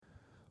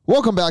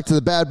Welcome back to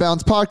the Bad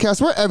Bounce Podcast,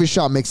 where every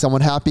shot makes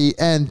someone happy.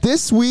 And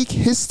this week,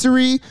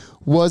 history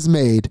was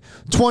made.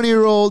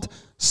 20-year-old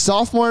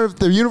sophomore of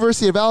the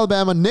University of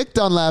Alabama, Nick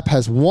Dunlap,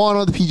 has won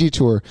on the PGA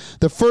Tour.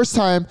 The first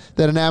time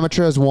that an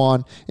amateur has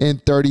won in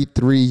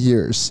 33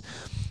 years.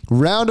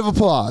 Round of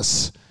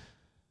applause.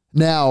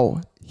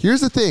 Now,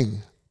 here's the thing.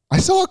 I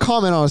saw a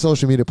comment on a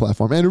social media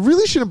platform, and it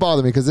really shouldn't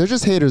bother me because they're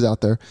just haters out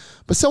there.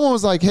 But someone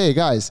was like, hey,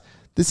 guys,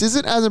 this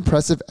isn't as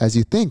impressive as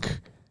you think.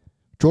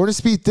 Jordan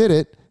Spieth did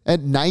it at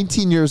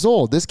 19 years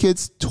old. This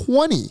kid's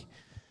 20.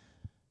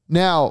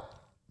 Now,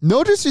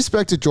 no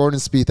disrespect to Jordan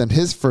Spieth and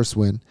his first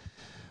win,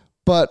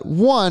 but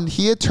one,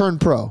 he had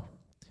turned pro.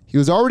 He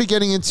was already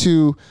getting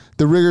into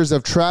the rigors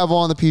of travel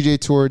on the PGA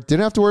Tour,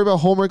 didn't have to worry about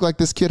homework like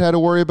this kid had to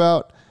worry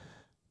about.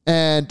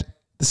 And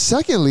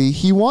secondly,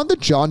 he won the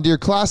John Deere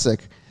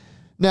Classic.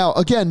 Now,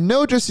 again,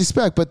 no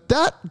disrespect, but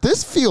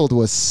this field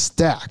was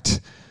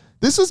stacked.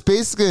 This was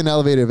basically an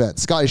elevated event.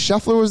 Scotty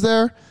Scheffler was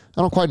there. I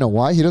don't quite know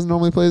why. He doesn't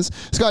normally play this.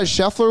 Scotty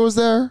Scheffler was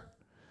there.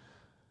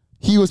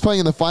 He was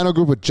playing in the final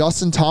group with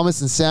Justin Thomas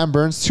and Sam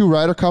Burns, two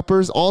Ryder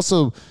Cuppers.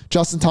 Also,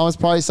 Justin Thomas,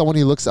 probably someone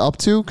he looks up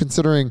to,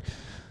 considering,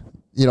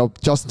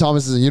 Justin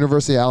Thomas is a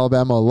University of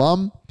Alabama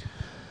alum.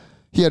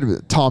 He had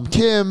Tom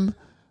Kim,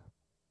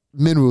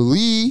 Minwoo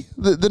Lee.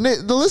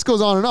 The list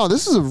goes on and on.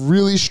 This is a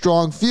really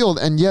strong field,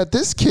 and yet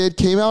this kid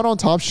came out on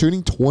top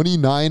shooting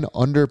 29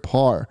 under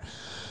par.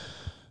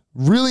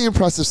 Really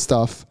impressive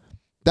stuff.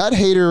 That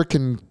hater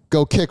can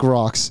go kick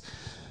rocks.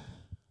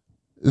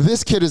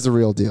 This kid is the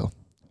real deal.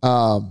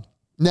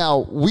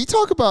 Now, we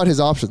talk about his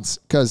options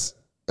because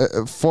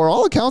for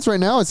all accounts right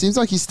now, it seems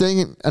like he's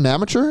staying an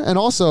amateur. And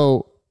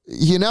also,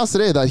 he announced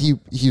today that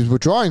he's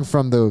withdrawing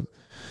from the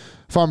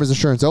Farmers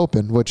Insurance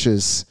Open, which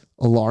is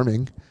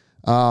alarming,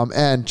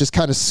 and just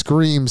kind of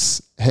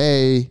screams,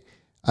 hey,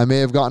 I may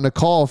have gotten a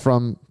call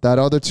from that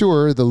other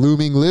tour, the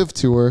looming Live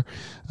Tour.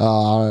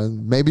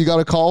 Maybe you got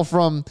a call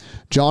from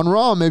John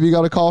Rahm. Maybe you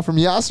got a call from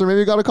Yasser.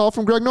 Maybe you got a call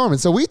from Greg Norman.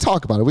 So we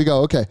talk about it. We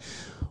go, okay,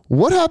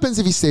 what happens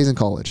if he stays in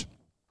college?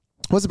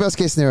 What's the best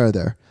case scenario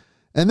there?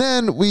 And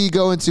then we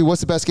go into what's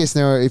the best case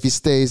scenario if he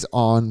stays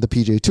on the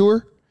PGA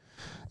Tour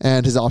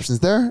and his options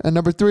there. And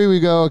number three, we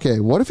go, okay,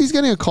 what if he's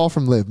getting a call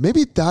from Live?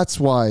 Maybe that's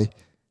why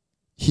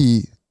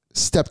he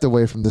stepped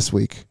away from this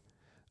week.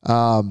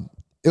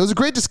 It was a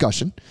great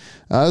discussion.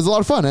 It was a lot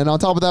of fun. And on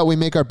top of that, we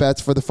make our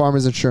bets for the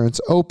Farmers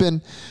Insurance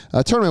Open,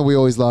 a tournament we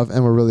always love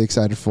and we're really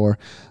excited for.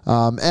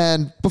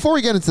 And before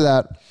we get into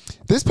that,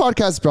 this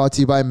podcast is brought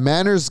to you by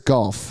Manners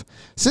Golf.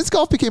 Since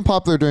golf became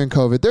popular during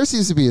COVID, there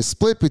seems to be a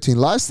split between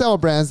lifestyle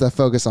brands that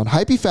focus on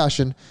hypey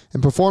fashion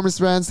and performance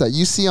brands that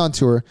you see on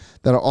tour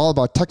that are all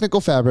about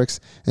technical fabrics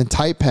and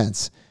tight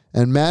pants.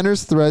 And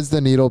Manners threads the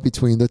needle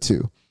between the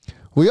two.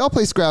 We all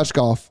play scratch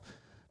golf,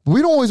 but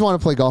we don't always want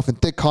to play golf in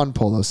thick cotton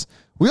polos.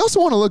 We also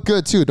want to look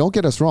good too, don't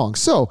get us wrong.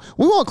 So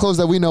we want clothes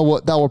that we know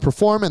that will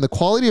perform, and the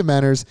quality of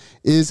Manners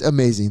is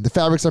amazing. The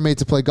fabrics are made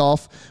to play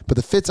golf, but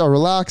the fits are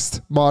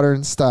relaxed,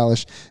 modern,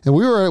 stylish, and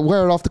we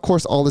wear it off the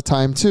course all the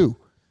time too.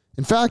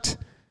 In fact,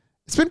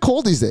 it's been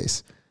cold these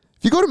days.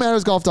 If you go to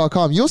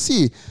mannersgolf.com, you'll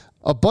see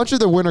a bunch of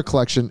their winter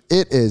collection.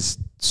 It is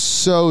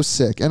so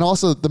sick, and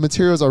also the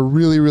materials are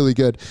really, really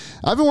good.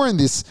 I've been wearing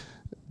this,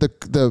 I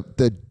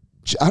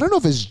don't know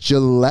if it's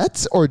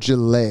Gillette or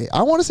Gillet.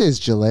 I want to say it's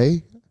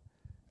Gillet.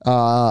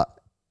 I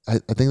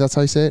think that's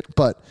how you say it.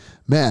 But,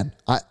 man,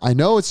 I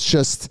know it's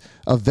just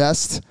a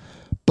vest,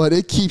 but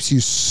it keeps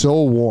you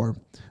so warm.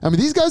 I mean,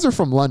 these guys are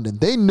from London.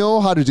 They know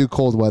how to do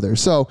cold weather.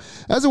 So,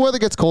 as the weather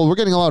gets cold, we're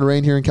getting a lot of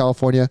rain here in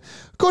California.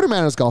 Go to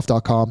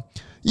mannersgolf.com.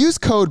 Use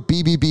code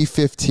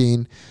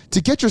BBB15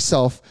 to get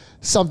yourself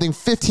something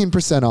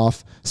 15%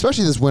 off,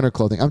 especially this winter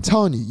clothing. I'm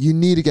telling you, you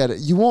need to get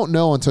it. You won't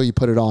know until you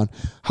put it on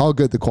how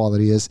good the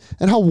quality is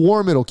and how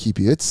warm it'll keep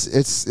you.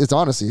 It's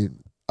honestly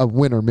a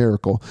winter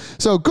miracle.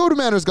 So go to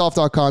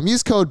mannersgolf.com.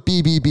 Use code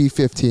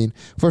BBB15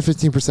 for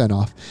 15%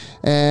 off.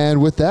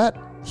 And with that,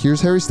 here's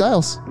Harry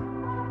Styles.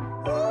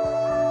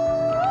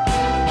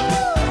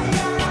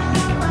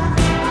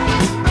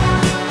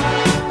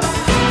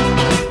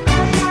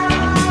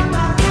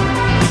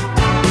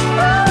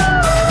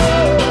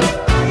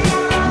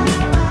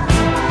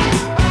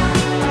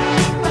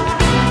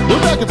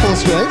 Back in full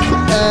strength,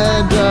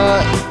 and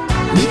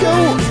Nico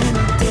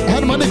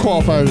had a Monday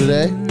qualifier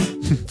today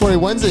for a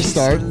Wednesday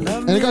start,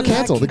 and it got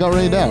canceled. It got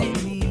rained out.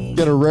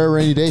 Got a rare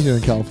rainy day here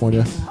in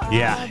California.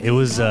 Yeah, it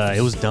was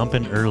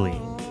dumping early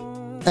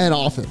and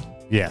often.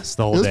 Yes,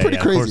 the whole day. It was pretty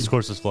crazy. The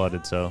course was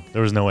flooded, so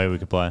there was no way we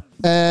could play.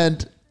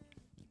 And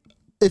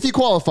if you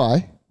qualify,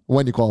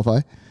 when you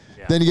qualify,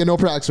 then you get no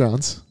practice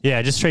rounds.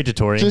 Yeah, just straight to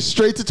Torrey. Just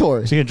straight to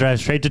Torrey. So you can drive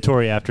straight to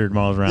Torrey after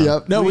tomorrow's round.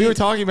 Yep. No, we were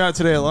talking about it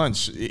today at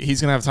lunch. He's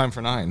going to have time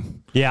for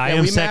 9. Yeah, I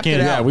am second.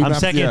 I'm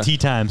second tee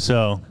time,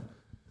 so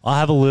I'll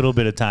have a little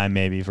bit of time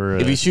maybe for.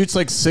 If he shoots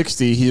like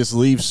 60, he just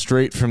leaves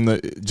straight from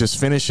just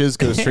finishes,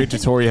 goes straight to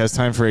Torrey, has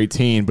time for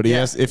 18. But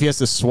if he has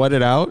to sweat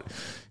it out,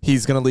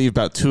 he's going to leave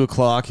about 2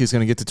 o'clock. He's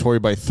going to get to Torrey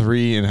by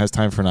 3 and has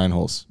time for 9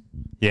 holes.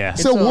 Yeah.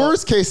 So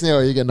worst case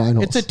scenario, you get 9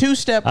 holes. It's a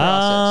 2-step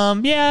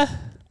process. Yeah.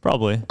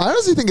 Probably. I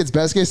honestly think it's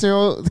best case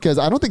scenario because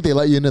I don't think they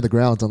let you into the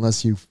grounds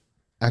unless you've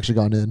actually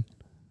gone in.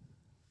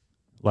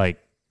 Like,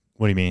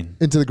 what do you mean?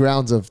 Into the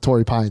grounds of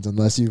Torrey Pines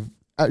unless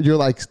you're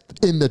like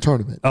in the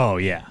tournament. Oh,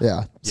 yeah.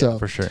 Yeah. So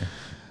for sure.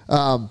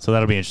 So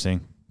that'll be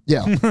interesting.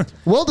 Yeah.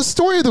 Well, the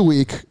story of the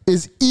week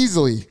is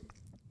easily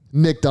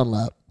Nick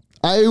Dunlap.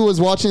 I was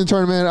watching the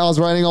tournament. I was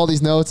writing all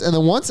these notes. And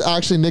then once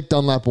actually Nick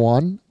Dunlap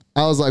won,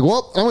 I was like,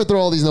 well, I'm going to throw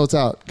all these notes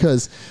out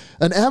because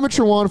an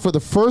amateur won for the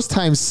first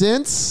time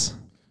since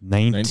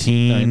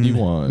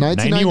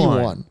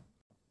 1991.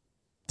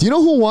 Do you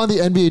know who won the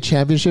NBA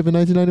championship in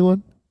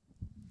 1991?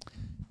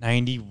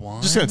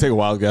 91. Just going to take a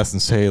wild guess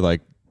and say,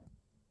 like,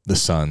 the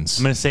Suns.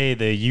 I'm going to say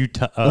the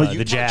Utah,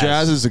 the Jazz.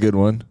 Jazz is a good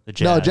one. The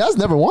Jazz. No, Jazz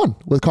never won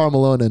with Karl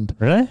Malone and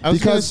Really? I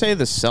was going to say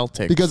the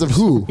Celtics. because of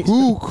who?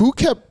 Who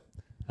kept?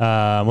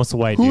 What's the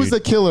white dude? Who's the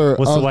killer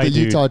What's the of the white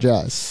dude? Utah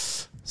Jazz?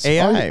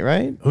 AI,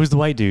 right? Who's the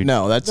white dude?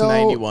 No, that's No.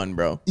 91,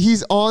 bro.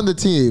 He's on the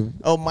team.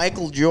 Oh,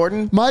 Michael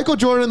Jordan? Michael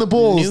Jordan and the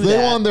Bulls. Knew They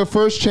that. won their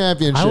first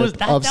championship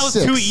That of was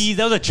 6. too easy.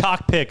 That was a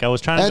chalk pick. I was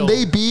trying to And go.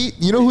 they beat.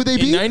 You know who they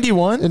beat? In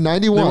 91? In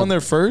 91. They won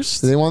their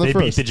first? They won the They beat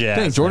first. the Jazz.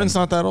 Dang, Jordan's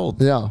not that old.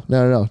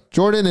 No.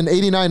 Jordan in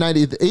 89,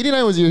 90.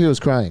 89 was the year he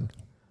was crying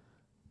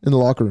in the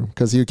locker room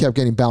because he kept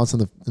getting bounced in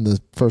the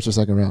first or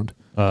second round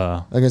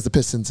against the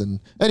Pistons.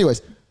 And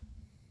anyways,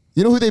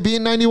 you know who they beat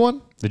in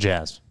 91? The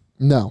Jazz.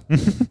 No.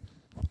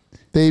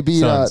 They beat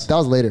Suns. that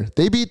was later.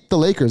 They beat the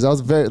Lakers. That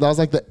was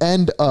like the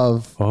end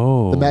of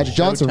the Magic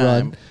Johnson Showtime.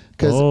 run.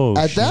 Because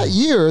at that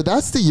year,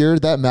 that's the year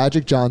that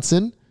Magic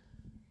Johnson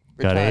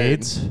Got Retired.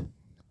 AIDS.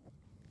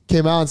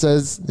 came out and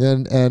says,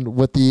 and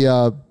with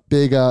the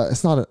big,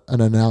 it's not an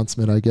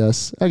announcement, I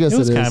guess. I guess It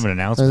was is. kind of an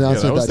announcement. Yeah,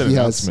 that was that an he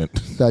announcement.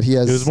 has. That he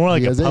has. It was more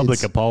like he a has public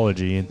AIDS.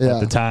 apology at Yeah.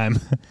 the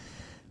time.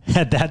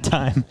 At that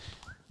time.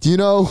 Do you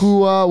know who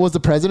was the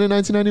president in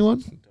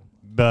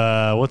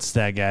 1991? What's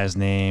that guy's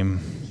name?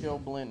 Joe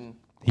Blinton.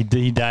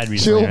 He died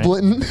recently. Jill right?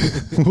 Blinton.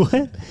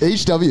 What?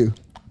 H.W.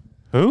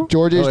 Who?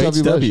 George H.W. Bush.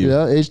 H.W..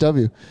 Yeah,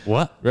 H.W.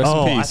 What? Rest in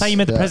I peace. thought you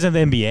meant the Yeah.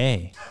 president of the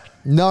NBA.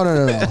 No.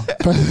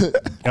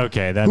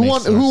 Okay, that Who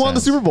makes won? more Who won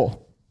the sense. Super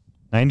Bowl?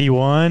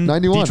 91?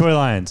 91. Detroit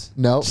Lions.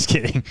 No. Just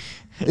kidding.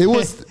 It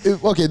was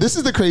okay. This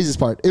is the craziest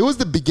part. It was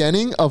the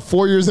beginning of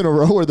 4 years in a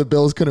row where the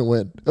Bills couldn't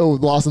win. Oh,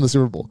 lost in the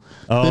Super Bowl.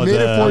 Oh, they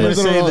made it 4 I'm going years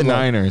to in a say row. the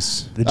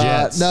Niners. The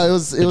Jets. No, it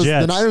was the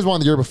Jets. Niners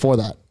won the year before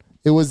that.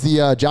 It was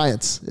the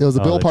Giants. It was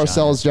the Bill the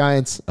Parcells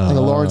Giants and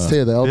the Lawrence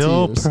Taylor, the LT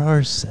Bill years.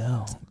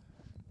 Parcells.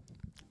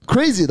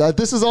 Crazy that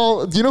this is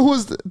all. Do you know who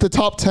was the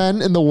top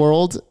 10 in the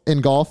world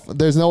in golf?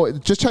 There's no.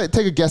 Just try to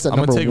take a guess at I'm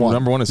going number to take one.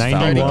 number one is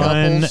 91. Faldo.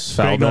 Couples.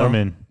 Greg Faldo.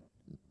 Norman.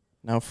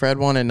 Now, Fred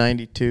won in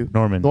 92.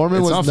 Norman.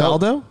 Norman It's was not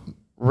no, Faldo?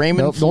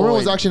 Raymond Nope. Floyd. Norman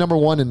was actually number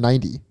one in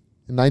 90.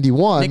 In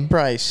 91, Nick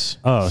Price.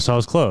 Oh, so I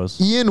was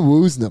close. Ian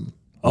Woosnam.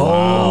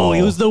 Oh,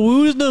 it was the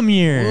Woosnam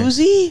year.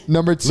 Uzi?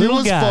 Number 2 Little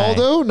was guy.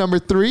 Faldo. Number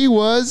 3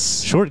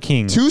 was Short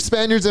King. 2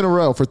 Spaniards in a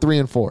row for 3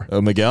 and 4.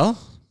 Miguel?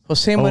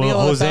 Jose Maria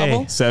Jose.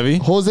 Olazabal?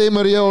 Sevi? Jose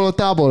Maria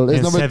Olatabal is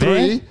And number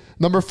Seve? 3.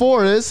 Number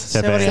 4 is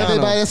Severiano. Seve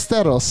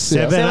Ballesteros.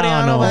 Yeah.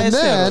 Severiano. And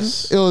then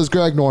Ballesteros. it was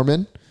Greg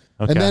Norman.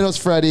 Okay. And then it was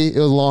Freddie. It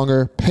was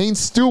longer. Payne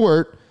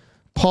Stewart,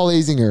 Paul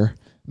Azinger.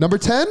 Number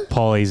 10,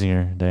 Paul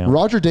Azinger. Damn.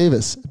 Roger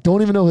Davis.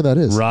 Don't even know who that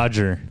is.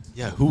 Roger.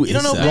 Yeah, who is You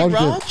don't know that? Big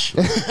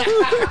Roger.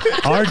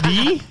 Raj?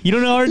 RD? You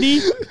don't know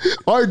RD?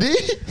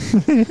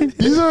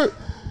 RD?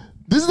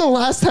 This is the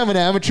last time an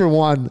amateur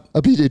won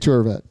a PGA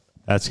Tour event.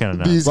 That's kind of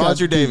nuts. These guys-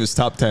 Roger Davis,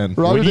 top 10.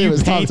 Roger When you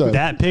Davis, top paint 10.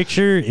 that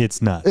picture,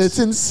 it's nuts. It's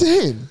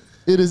insane.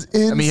 It is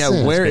insane. I mean,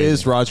 yeah, where crazy.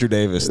 is Roger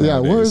Davis Yeah,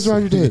 nowadays? where is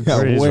Roger Davis? Yeah,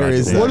 Where is where Roger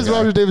is Davis? that What is guy?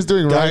 Roger Davis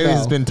doing Guy right now?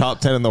 has been top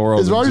 10 in the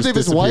world. Is and Roger just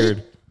Davis white?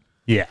 disappeared.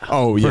 yeah.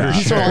 Oh, For yeah.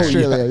 He's from sure.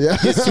 Australia, yeah.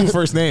 He has 2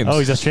 first names. Oh,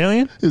 he's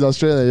Australian? He's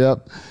Australia,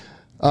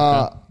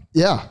 yep.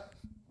 Yeah.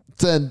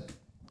 Then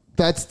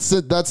that's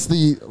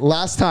the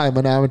last time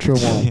an amateur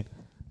won.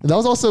 And that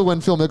was also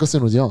when Phil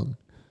Mickelson was young.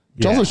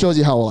 Which Yeah. also shows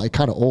you how like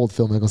kind of old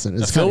Phil Mickelson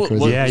is. It's kind Phil, of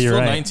crazy. was Yeah, you're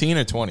Phil right. 19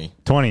 or 20?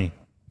 20.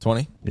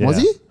 20? Yeah, Was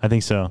he? I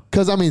think so.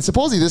 Because I mean,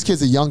 supposedly this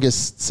kid's the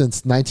youngest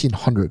since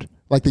 1900,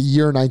 like the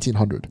year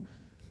 1900.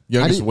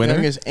 Youngest didn't- winner?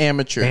 Youngest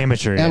amateur.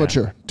 Amateur. Yeah.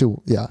 Amateur,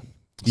 too. Yeah.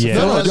 Yeah.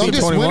 Phil No, had to be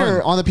youngest 21.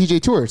 winner on the PGA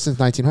Tour since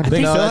 1900. I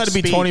think No, Phil that's had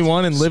to be Spieth.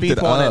 21 and lived Spieth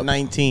it won up. at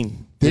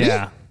 19. Did he?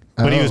 Yeah.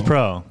 But he was Oh.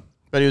 pro.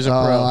 But he was a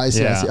pro. I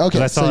see. I Yeah, see. 'cause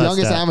Okay, I saw so that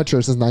youngest stat.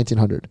 amateur since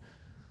 1900.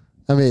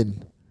 I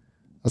mean,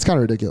 that's kind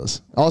of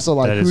ridiculous. Also,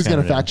 like, That is who's going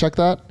to kinda fact check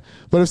that?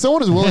 But if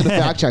someone is willing to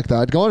fact check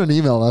that, go on and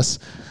email us.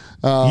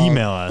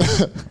 Email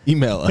us.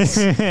 Email us.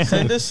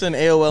 Send us an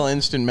AOL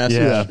instant message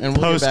Yeah. and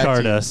we'll get back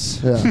Postcard to you. us.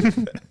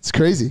 Yeah, it's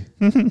crazy.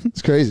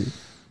 It's crazy.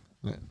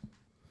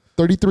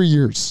 33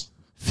 years.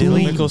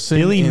 Philly Mickelson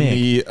Philly in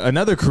Mick.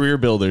 another career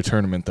builder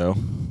tournament, though.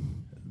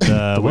 Which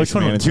waste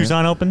one? management.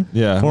 Tucson Open?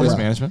 Yeah, Performance waste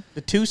management.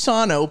 The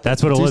Tucson Open.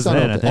 That's what it was Tucson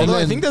then, I Open. think. Although I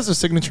then- think that's a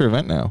signature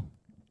event now,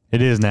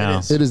 It is now. It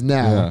is. It is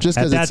now, Yeah. just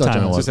At because that it's such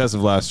time a it was. just as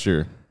of last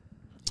year.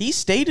 He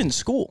stayed in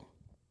school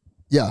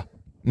yeah.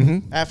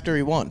 after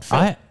he won.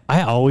 Phil.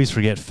 I always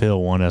forget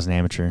Phil won as an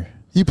amateur.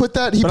 He put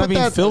that. He But I put mean,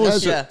 that. Phil was-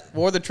 as, yeah,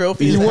 wore the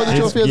trophy. He wore the Hat.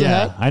 trophy as a yeah,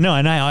 hat. I know,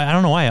 and I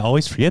don't know why I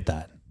always forget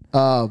that.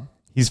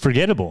 He's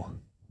forgettable.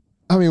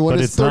 I mean, when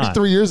it's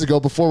 33 years ago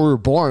before we were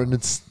born,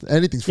 anything's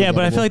forgettable. Yeah,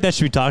 but I feel like that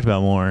should be talked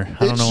about more.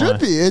 I don't know should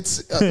be.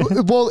 It's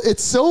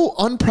it's so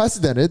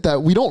unprecedented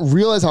that we don't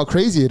realize how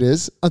crazy it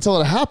is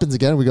until it happens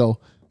again. We go,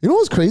 you know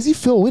what's crazy?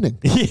 Phil winning.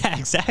 Yeah,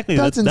 exactly.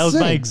 That was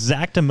my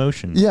exact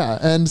emotion. Yeah,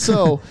 and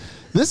so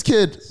this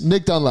kid,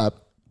 Nick Dunlap,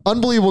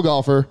 unbelievable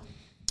golfer,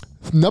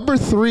 number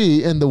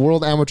 3 in the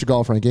world amateur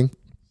golf ranking.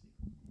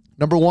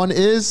 Number 1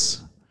 is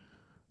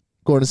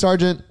Gordon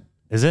Sargent.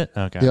 Is it?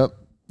 Okay. Yep.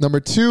 Number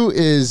 2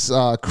 is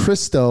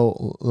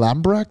Christo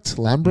Lambrecht.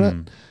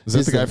 Is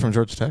that the guy from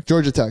Georgia Tech?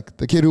 Georgia Tech,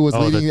 the kid who was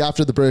leading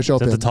after the British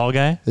Open. Is that the tall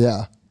guy?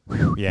 Yeah.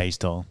 Yeah, he's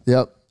tall.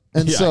 Yep.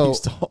 And so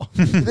he's tall.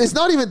 it's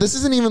not even. This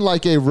isn't even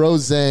like a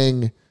Rose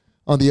Zhang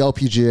on the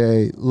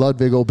LPGA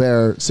Ludwig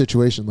Aubert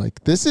situation.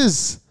 Like this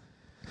is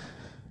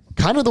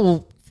kind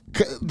of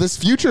this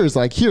future is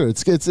like here.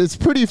 It's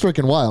pretty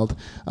freaking wild.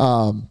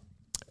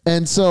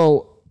 And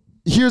so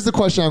here's the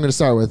question I'm going to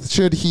start with: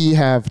 should he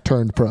have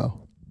turned pro?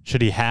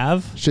 Should he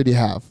have?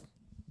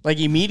 Like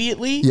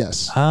immediately?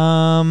 Yes.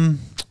 I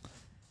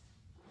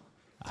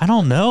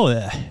don't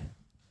know.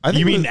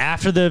 You mean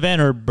after the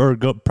event or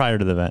go prior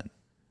to the event?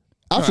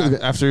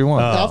 After he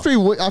won. After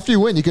you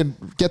win, you can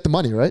get the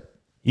money, right?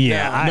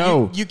 Yeah.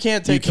 No, you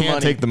can't take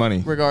the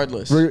money.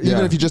 regardless.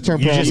 Even if you just turn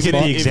pro. You just get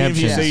the exemption.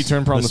 If you say you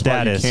turn pro on the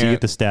spot, status. You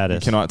get the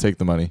status. You cannot take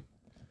the money.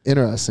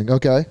 Interesting.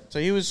 Okay. So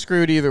he was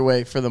screwed either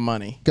way for the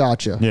money.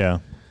 Gotcha. Yeah.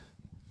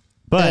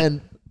 But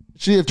and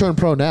should he have turned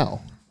pro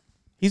now?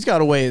 He's got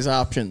to weigh his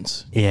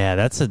options. Yeah,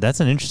 that's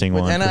an interesting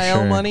With one. NIL for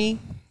sure. money,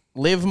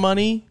 live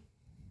money.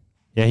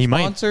 Yeah, he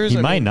sponsors,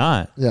 might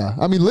not. Yeah.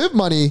 I mean, live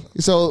money.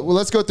 So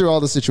let's go through all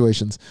the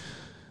situations.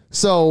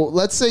 So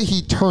let's say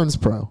he turns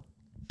pro.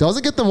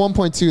 Doesn't get the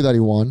 1.2 that he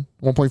won,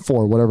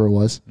 1.4, whatever it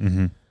was.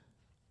 Mm-hmm.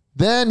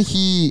 Then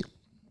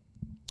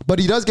but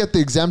he does get the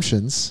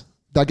exemptions.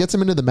 That gets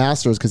him into the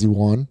Masters because he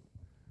won.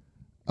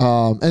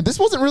 And this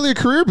wasn't really a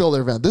career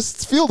builder event.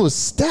 This field was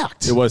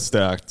stacked. It was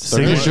stacked.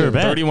 Signature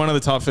event. 31 of the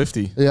top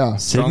 50. Yeah.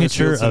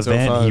 Signature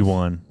event he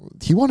won.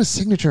 He won a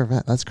signature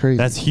event. That's crazy.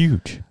 That's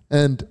huge.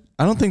 And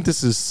I don't think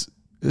this is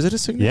it a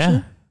signature?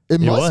 Yeah. It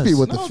must be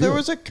with the No, field. there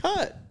was a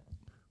cut.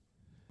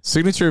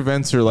 Signature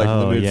events are like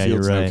limited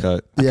fields, you're right. no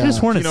cut. I could have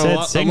sworn it said a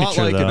lot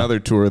signature, like though. another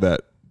tour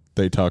that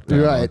they talked about.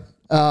 You're right.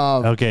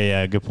 Okay,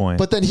 yeah, good point.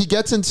 But then he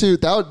gets into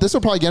that. This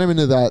will probably get him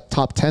into that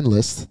top 10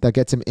 list that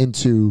gets him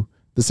into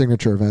the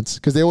signature events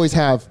because they always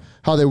have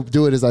how they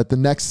do it is like the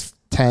next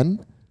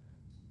 10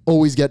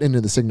 always get into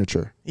the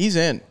signature. He's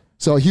in.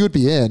 So he would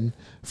be in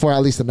for at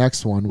least the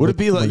next one. Would it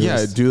be like,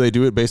 do they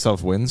do it based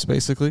off wins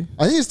basically?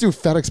 I think it's through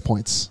FedEx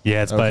points.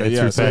 Yeah, it's through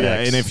FedEx. Yeah,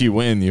 and if you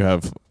win, you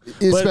have.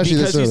 Especially but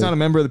because he's not a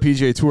member of the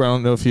PGA Tour, I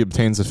don't know if he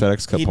obtains the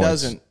FedEx Cup He points.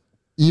 doesn't.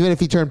 Even if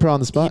he turned pro on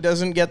the spot? He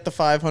doesn't get the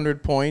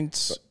 500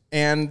 points,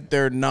 and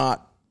they're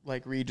not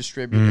like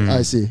redistributed.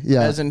 I see.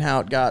 Yeah.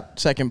 Eisenhout got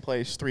second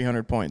place,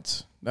 300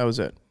 points. That was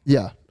it.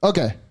 Yeah.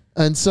 Okay.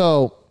 And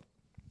so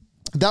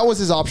that was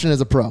his option as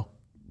a pro.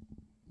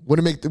 Would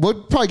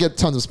probably get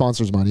tons of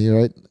sponsors money,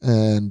 right?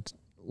 And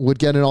would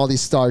get in all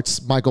these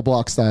starts, Michael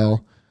Block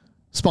style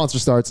sponsor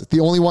starts. The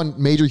only one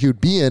major he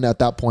would be in at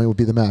that point would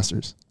be the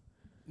Masters.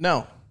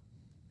 No.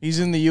 He's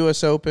in the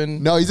U.S.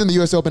 Open. No, he's in the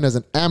U.S. Open as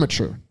an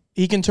amateur.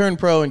 He can turn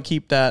pro and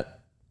keep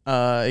that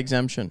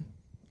exemption.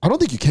 I don't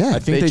think you can. I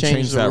think they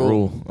changed that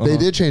rule. They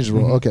did change the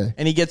rule. Okay.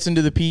 And he gets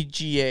into the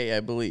PGA, I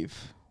believe.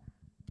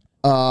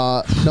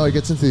 No, he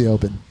gets into the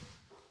Open.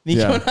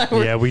 Nico and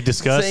I were we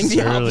discussed saying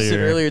the opposite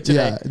earlier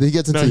today. Yeah, he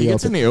gets into the he Open.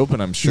 gets in the Open,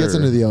 I'm sure. He gets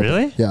into the Open.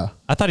 Really? Yeah.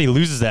 I thought he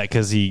loses that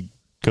because he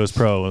goes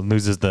pro and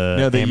loses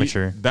the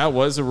amateur. That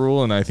was a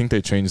rule, and I think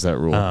they changed that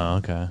rule. Oh,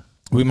 okay.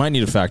 We might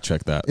need to fact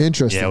check that.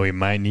 Interesting. Yeah, we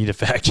might need to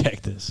fact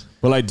check this.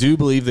 Well, I do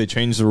believe they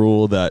changed the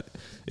rule that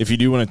if you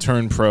do want to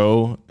turn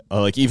pro,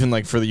 like even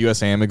like for the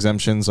USAM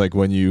exemptions, like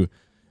when you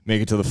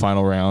make it to the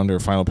final round or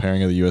final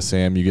pairing of the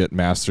USAM, you get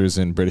Masters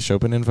and British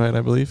Open invite,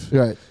 I believe.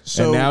 Right.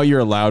 So and now you're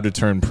allowed to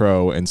turn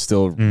pro and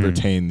still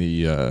retain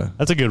the.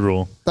 That's a good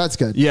rule. That's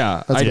good.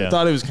 Yeah, That's I good.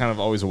 thought it was kind of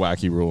always a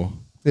wacky rule.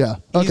 Yeah.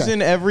 Okay. he's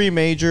in every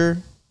major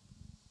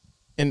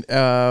in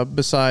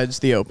besides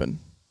the Open.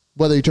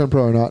 Whether you turn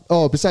pro or not.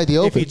 Oh, beside the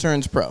Open. If he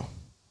turns pro.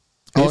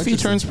 Oh, If he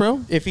turns pro,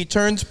 If he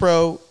turns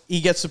pro,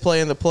 he gets to play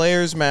in the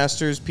Players,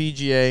 Masters,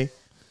 PGA,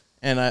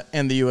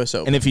 and the U.S.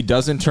 Open. and if he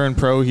doesn't turn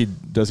pro,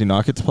 does he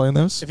not get to play in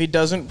those? If he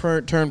doesn't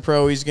turn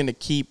pro, he's going to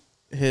keep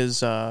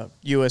his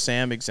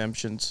USAM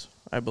exemptions,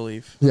 I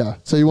believe. Yeah.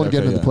 So you want to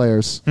get into the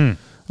players.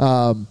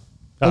 Okay,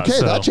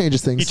 So that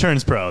changes things. He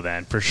turns pro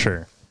then, for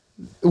sure.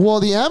 Well,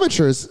 the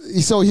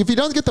amateurs, so if he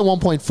doesn't get the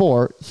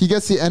 1.4, he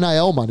gets the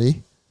NIL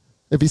money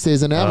if he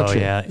stays an amateur.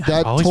 yeah.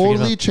 That I always forget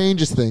totally about-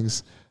 changes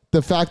things.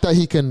 The fact that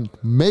he can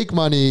make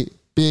money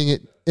being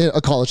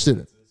a college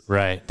student.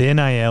 Right. The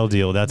NIL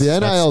deal. That's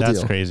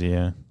deal. crazy,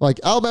 yeah.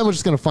 Like, Alabama's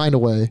just going to find a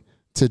way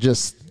to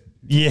just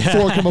Yeah.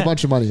 fork him a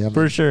bunch of money. I mean,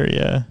 For sure,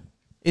 yeah.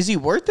 Is he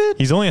worth it?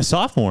 He's only a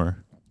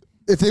sophomore.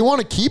 if they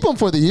want to keep him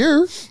for the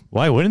year,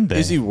 Why wouldn't they?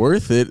 Is he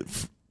worth it?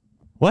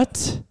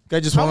 What? Guy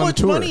just How went on much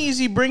tour. money is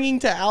he bringing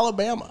to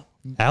Alabama?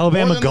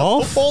 Alabama than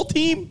golf? The football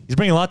team? He's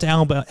bringing a lot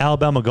to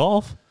Alabama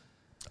golf.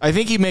 I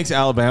think he makes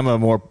Alabama a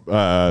more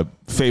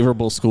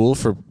favorable school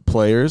for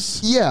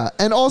players. Yeah,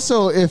 and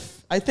also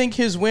if I think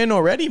his win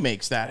already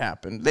makes that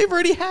happen. They've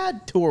already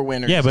had tour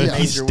winners. Yeah, but if he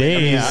major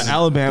stays, winners.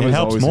 Alabama it is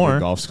helps always more. a good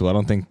golf school. I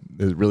don't think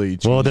it really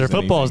changes Well, their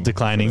football is anything.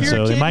 declining, If you're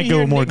so a they kid, might you go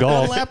hear more Nick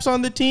golf. Dunlap's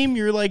on the team.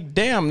 You're like,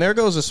 damn, there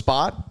goes a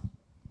spot.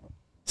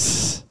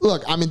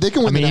 look, I mean they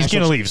can I win. mean, the he's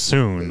national going to leave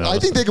soon, though. I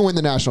think they can win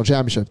the national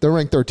championship. They're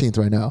ranked 13th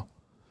right now.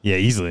 Yeah,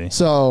 easily.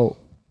 So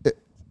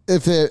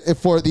if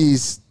for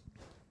these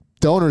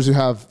donors who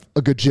have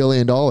a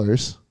gajillion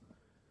dollars,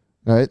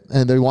 right,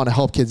 and they want to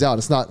help kids out,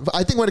 it's not.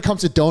 I think when it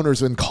comes to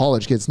donors in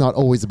college kids, it's not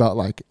always about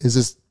like, is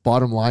this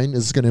bottom line?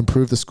 Is this going to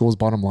improve the school's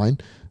bottom line?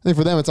 I think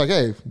for them, it's like,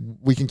 hey,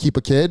 we can keep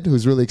a kid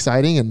who's really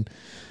exciting and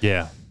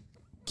Yeah.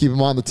 keep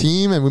him on the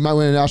team, and we might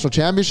win a national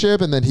championship,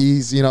 and then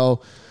he's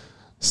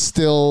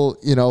still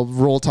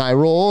roll tie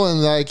roll,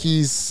 and like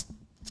he's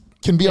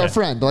can be our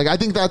friend. Like I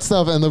think that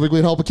stuff, and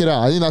we'd help a kid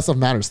out. I think that stuff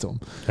matters to him.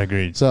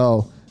 Agreed.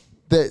 So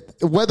that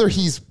whether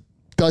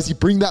does he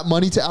bring that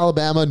money to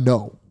Alabama?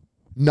 No,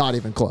 not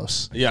even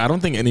close. Yeah, I don't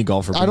think any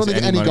golfer brings I don't think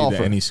any any money golfer.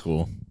 to any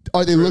school.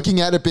 Are they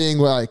looking at it being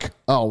like,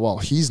 oh well,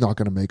 he's not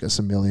going to make us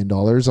 $1 million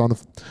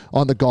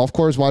on the golf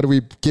course? Why do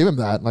we give him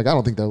that? Like I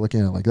don't think they're looking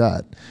at it like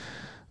that.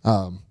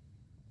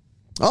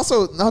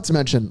 Also, not to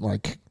mention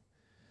like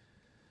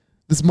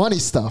this money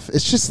stuff.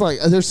 It's just like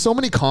there's so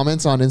many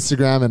comments on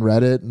Instagram and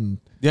Reddit, and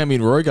Yeah, I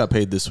mean, Rory got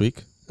paid this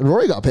week.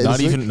 Rory got paid.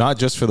 this week. Not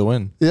just for the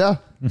win. Yeah,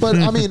 but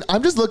I mean,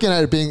 I'm just looking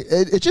at it being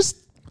it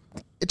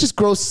just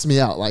grosses me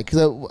out. Like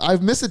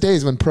I've missed the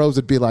days when pros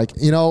would be like,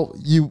 you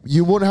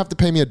wouldn't have to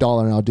pay me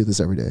 $1 and I'll do this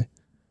every day.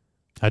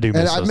 I do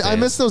miss And those I days.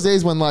 miss those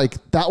days when like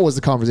that was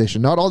the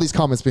conversation, not all these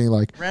comments being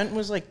like, Rent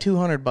was like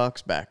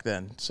 $200 back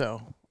then.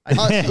 So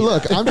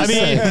look, I'm just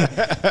saying,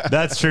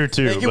 That's true,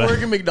 too. they can but-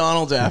 work at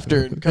McDonald's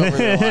after and cover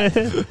their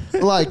life.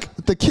 like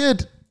the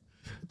kid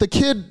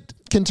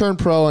can turn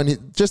pro,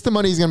 and just the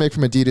money he's gonna make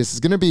from Adidas is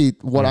gonna be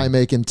what I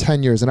make in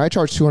 10 years, and I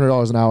charge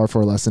 $200 an hour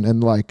for a lesson,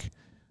 and like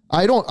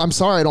I'm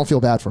sorry, I don't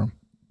feel bad for him.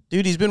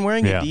 Dude, he's been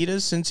wearing Yeah.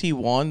 Adidas since he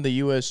won the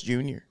U.S.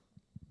 Junior,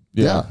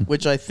 Yeah.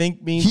 which I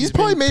think means He's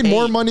probably been made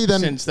more paid money than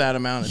since that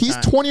amount of He's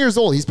time. 20 years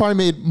old. He's probably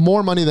made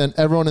more money than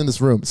everyone in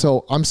this room.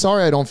 So I'm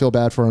sorry, I don't feel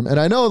bad for him. And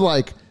I know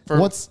like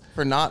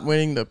for not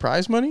winning the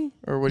prize money,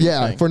 or what? Are you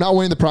saying? for not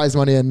winning the prize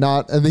money and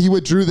he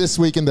withdrew this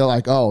week, and they're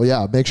like, oh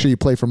yeah, make sure you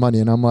play for money.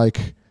 And I'm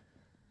like,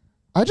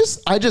 I guess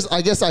I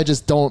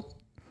just don't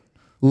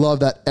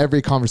love that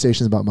every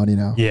conversation is about money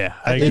now. Yeah,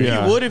 I I think agree.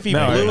 he would if he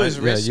blew his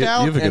yeah, wrist you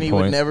out, have a and good he would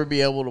point. never be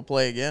able to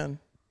play again.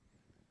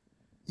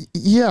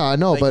 Yeah, I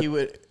know, Like but he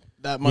would,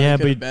 that money Yeah,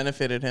 could have but- has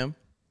benefited him.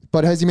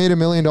 he made $1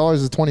 million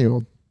as a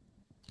 20-year-old?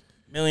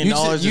 $1 million.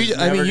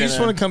 You just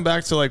want to come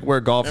back to like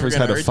where golfers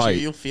had to fight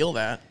You'll feel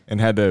that.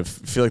 and had to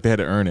feel like they had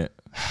to earn it.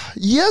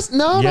 Yes,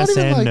 no, Yes not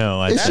even and like.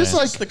 no, I'd it's say. just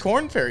like It's the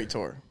Corn Ferry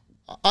Tour.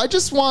 I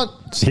just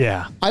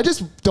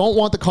don't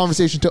want the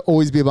conversation to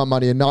always be about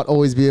money and not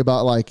always be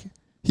about like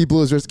he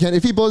blew his wrist.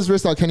 If he blows his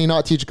wrist out, can he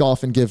not teach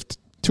golf and give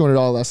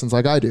 $200 lessons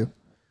like I do?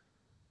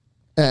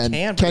 And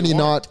can he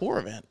not? A tour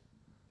event?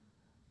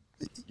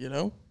 You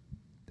know.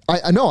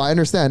 I know, I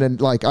understand,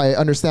 and like I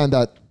understand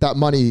that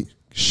money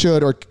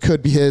should or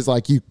could be his.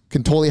 Like you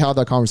can totally have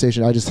that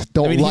conversation. I just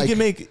don't like.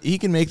 he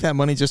can make that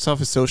money just off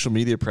his social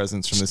media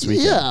presence from this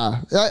weekend.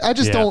 Yeah, I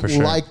just Yeah, don't for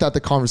sure. like that the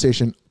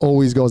conversation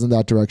always goes in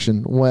that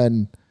direction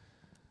when,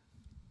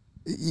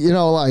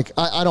 like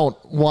I don't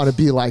want to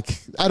be like,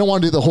 I don't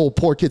want to do the whole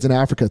poor kids in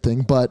Africa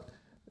thing, but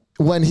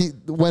when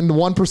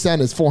 1%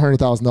 is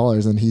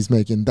 $400,000 and he's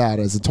making that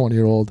as a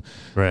 20-year-old,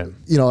 Right.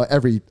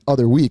 Every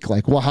other week,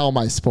 like, well, how am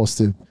I supposed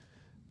to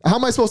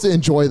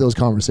enjoy those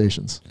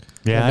conversations?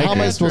 Yeah, How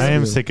am I I supposed to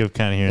am do? sick of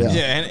kind of hearing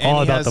Yeah, and all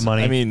he about has, the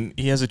money. I mean,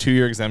 he has a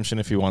 2-year exemption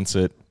if he wants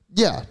it,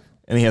 Yeah,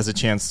 and he has a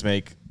chance to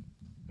make.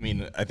 I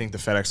mean, I think the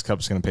FedEx Cup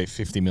is going to pay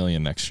 $50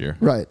 million next year.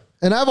 right.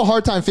 And I have a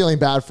hard time feeling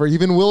bad for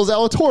even Will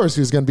Zalatoris,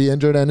 who's going to be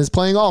injured and is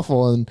playing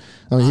awful. And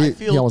I mean, I he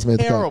feel almost made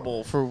the cut.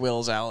 terrible for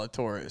Will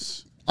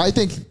Zalatoris. I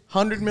think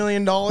 $100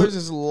 million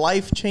is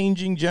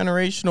life-changing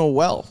generational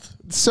wealth.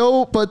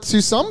 so, but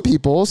to some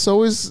people,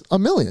 so is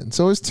 $1 million,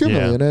 so is $2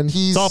 million, and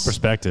it's all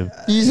perspective.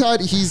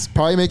 he's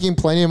probably making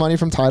plenty of money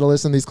from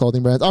Titleist and these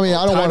clothing brands. I mean,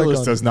 I don't want to Titleist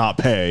go. does not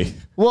pay.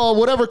 Well,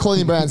 whatever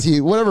brands he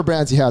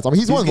has. I mean,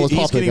 he's one of the most He's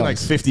popular getting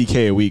guys. like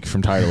 $50K a week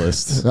from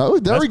Titleist. Oh,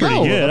 there That's we go.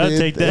 pretty good. I I'll mean,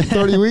 take that.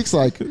 30 weeks,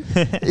 like,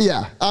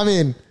 yeah. I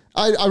mean,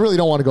 I really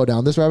don't want to go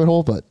down this rabbit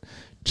hole, but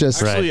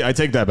just Actually, I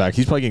take that back.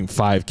 He's probably getting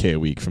 $5K a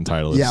week from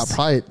Titleist. yeah,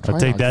 probably I'll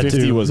take not. that 50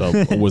 too.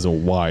 was a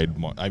wide.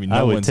 I mean, I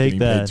no would one's take getting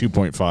that. paid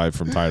 2.5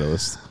 from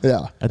Titleist.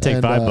 Yeah, I'd take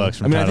And, $5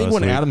 from I mean, I think Titleist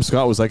when week. Adam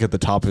Scott was like at the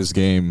top of his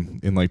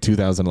game in like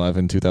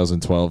 2011,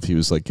 2012, he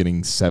was like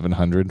getting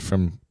 700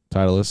 from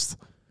Titleist.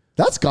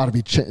 That's got to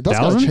be that's got to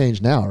Thousand?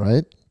 change now,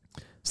 right?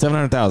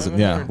 700,000.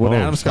 Yeah. When Oh,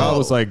 Adam Scott oh.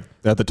 was like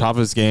at the top of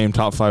his game,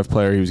 top 5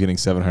 player, he was getting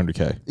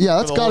 700K Yeah,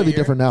 that's the got to whole be year?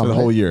 different now. for the right?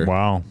 whole year.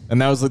 Wow.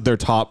 And that was like their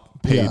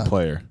top paid Yeah.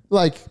 player.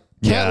 Like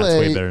Yeah, that's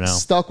way better now.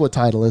 stuck with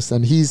Titleist,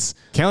 and he's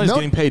Cantlay's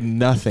getting paid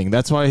nothing.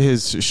 That's why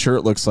his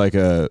shirt looks like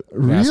a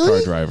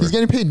NASCAR driver. He's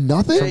getting paid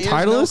nothing Yeah, from he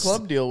has no Titleist.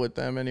 club deal with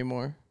them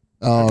anymore.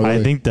 Oh, really?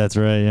 I think that's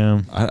right.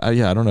 Yeah.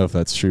 I don't know if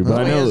that's true,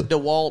 but He I know. has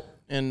DeWalt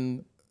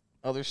and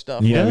other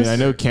stuff. Yeah, I mean, I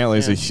know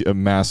Cantlay's a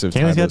massive.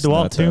 Cantlay's got Titleist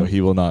DeWalt nut, though. too. He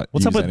will not.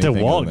 What's up use with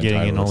anything other DeWalt than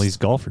getting in all Titleist. these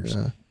golfers?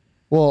 Yeah.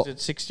 Well,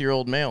 It's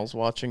 60-year-old males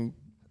watching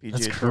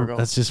PGA Tour golf.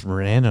 That's just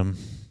random.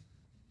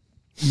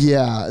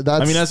 yeah,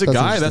 that's. I mean, as a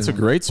guy, that's a interesting.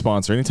 great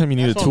sponsor. Anytime you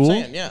need That's a what tool,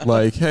 I'm saying, yeah.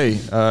 like, hey,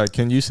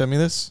 can you send me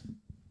this?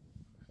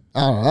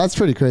 I don't know. That's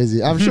pretty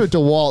crazy. I'm sure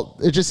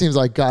DeWalt. It just seems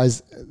like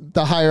guys,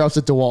 the higher ups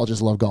at DeWalt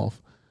just love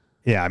golf.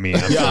 Yeah, I mean,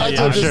 That's what I'm it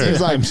just sure.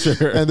 seems like. I'm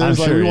sure. And there's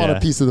I'm like, sure, we want a yeah.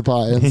 piece of the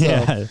pie. And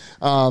Yeah.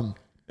 so,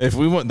 If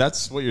we want,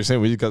 that's what you're saying.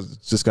 We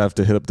just have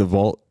to hit up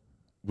DeWalt.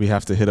 We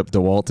have to hit up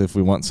DeWalt if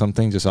we want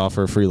something. Just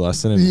offer a free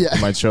lesson, and Yeah.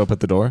 it might show up at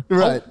the door.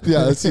 right. Yeah.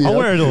 Let's see. I'll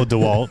wear a little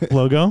DeWalt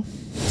logo.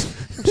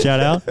 Shout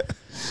out.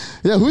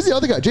 Yeah. Who's the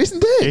other guy? Jason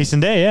Day. Jason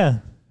Day, yeah.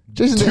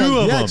 Jason Day. Two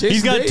of yeah, them. Jason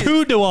He's got Day.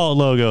 2 DeWalt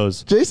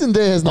logos. Jason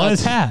Day has not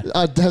his hat.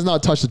 Has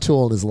not touched a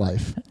tool in his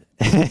life.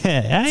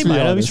 Yeah, he be might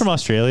have. He's honest. from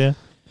Australia.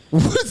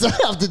 What does that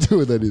have to do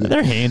with anything?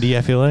 They're handy,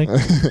 I feel like.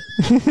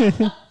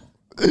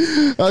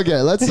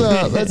 Okay,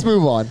 let's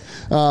move on.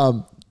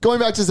 Going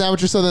back to his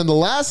amateur, so then the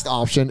last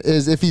option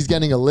is if he's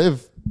getting a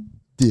live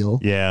deal.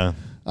 Yeah.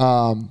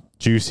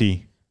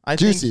 Juicy. I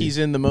Juicy. think he's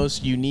in the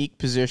most unique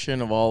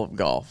position of all of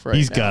golf right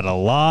He's now. got a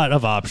lot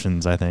of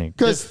options, I think.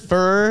 Because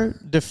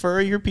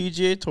Defer your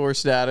PGA Tour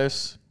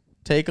status,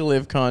 take a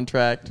live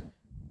contract,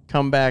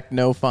 come back,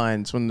 no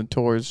fines when the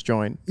tours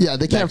join. yeah,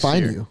 they can't next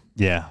find year. you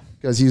Yeah.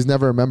 because he was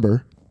never a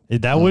member.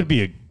 That would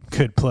be a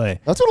good play.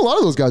 That's what a lot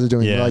of those guys are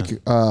doing. Yeah.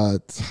 Like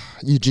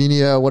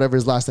Eugenia, whatever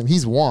his last name,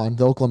 he's won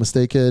the Oklahoma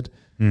State kid.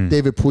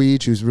 David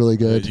Puig, who's really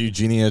good.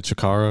 Eugenia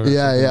Chikara.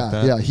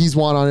 Yeah. He's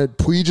won on it.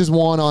 Puig just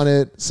won on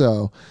it.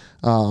 So,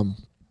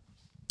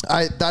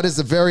 that is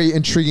a very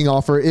intriguing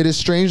offer. It is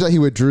strange that he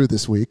withdrew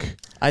this week.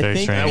 I Very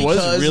think strange. That was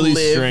because really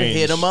Liv strange.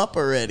 hit him up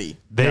already.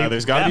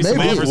 There's gotta be some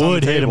maybe offers on the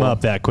would hit him table.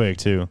 up that quick,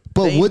 too.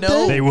 But would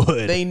know, they? They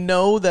would. They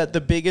know that the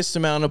biggest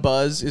amount of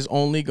buzz is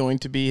only going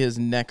to be his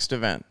next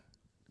event.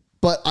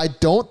 But I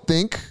don't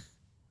think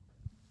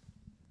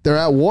they're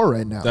at war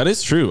right now. That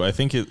is true. I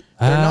think it.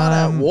 They're not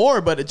at war,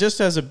 but it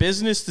just as a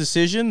business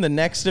decision, the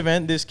next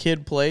event this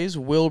kid plays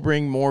will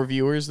bring more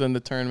viewers than the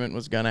tournament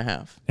was going to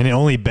have. And it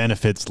only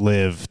benefits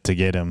Liv to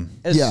get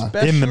him. Yeah.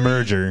 Especially In the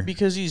merger.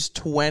 Because he's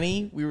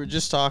 20. We were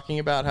just talking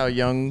about how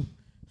young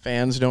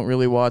fans don't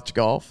really watch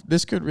golf.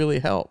 This could really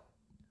help.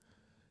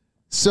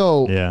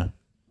 So Yeah.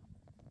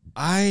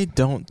 I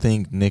don't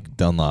think Nick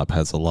Dunlap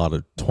has a lot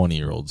of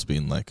 20-year-olds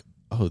being like,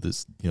 "Oh,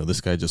 this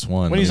guy just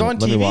won." When he's on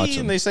let me watch TV him.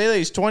 and they say that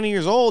he's 20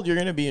 years old, you're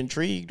going to be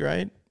intrigued,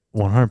 right?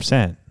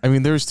 100%. I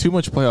mean, there's too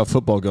much playoff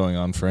football going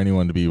on for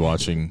anyone to be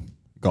watching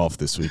golf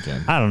this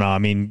weekend. I don't know. I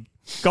mean,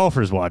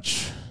 golfers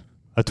watch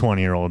a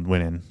 20-year-old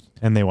winning,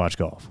 and they watch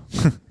golf.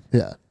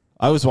 yeah.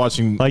 I was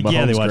watching Like,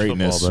 yeah, they Mahomes' watch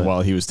greatness football, but-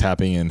 while he was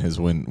tapping in his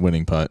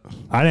winning putt.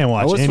 I didn't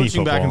watch I was any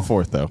switching football. back and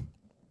forth though.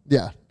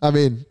 Yeah. I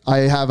mean, I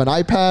have an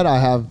iPad, I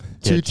have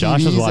two Yeah,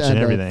 Josh was TVs watching and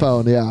everything. a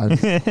phone.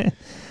 Yeah.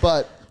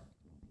 But,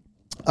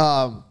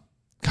 God,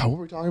 what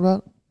were we talking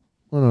about?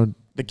 I don't know.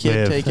 The kid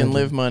Liv. taking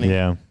live money.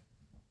 Yeah.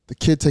 The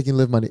kid taking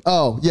live money.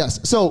 Oh, yes.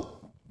 So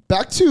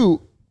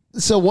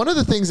one of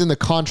the things in the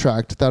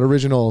contract, that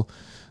original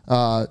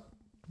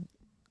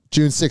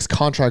June 6th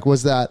contract,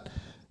 was that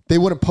they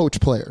wouldn't poach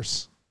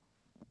players.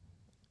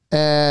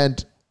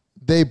 And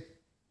they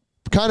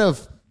kind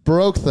of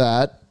broke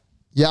that.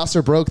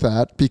 Yasser broke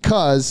that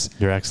because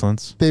Your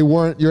Excellence. they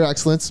weren't, Your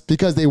Excellence,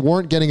 because they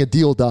weren't getting a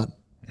deal done.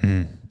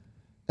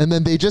 And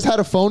then they just had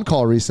a phone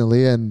call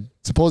recently, and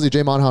supposedly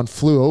Jay Monahan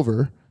flew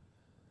over,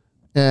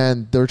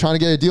 and they were trying to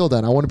get a deal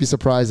done. I wouldn't be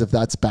surprised if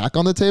that's back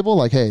on the table.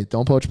 Like, hey,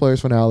 don't poach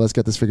players for now. Let's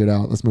get this figured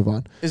out. Let's move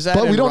on. Is that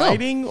but we in don't know.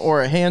 writing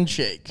or a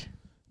handshake?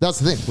 That's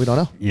the thing. We don't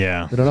know.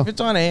 Yeah. We don't If know.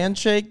 it's on a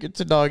handshake, it's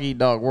a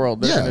dog-eat-dog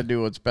world. They're Yeah. going to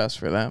do what's best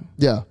for them.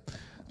 Yeah.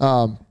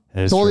 That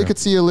is Totally true. could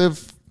see a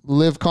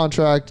live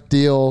contract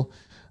deal.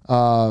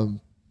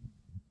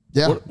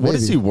 Yeah. What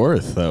is maybe. he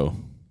worth though?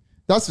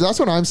 That's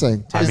what I'm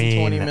saying. I mean,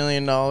 $20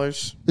 million.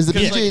 Is the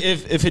Because PGA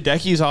if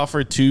Hideki's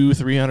offered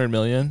 $200-300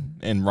 million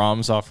and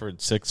Rahm's offered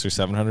 $600 or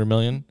 $700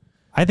 million,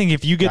 I think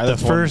if you get Guy the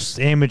that's won- first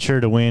amateur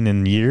to win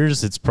in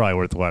years, it's probably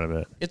worth quite a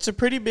bit. It's a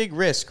pretty big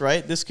risk,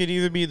 right? This could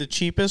either be the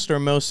cheapest or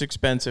most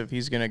expensive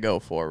he's going to go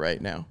for right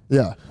now.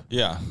 yeah.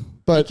 yeah.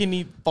 But He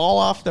can fall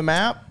off the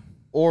map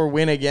or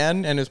win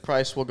again, and his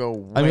price will go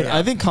way I mean, up.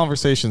 I think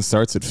conversation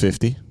starts at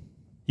 50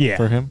 Yeah.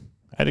 for him.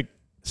 I think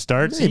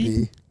starts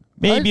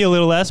maybe. a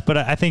little less, but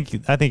I think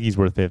he's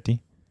worth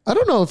 50 I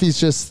don't know if he's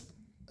just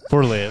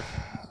for Liv.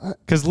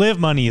 Because Liv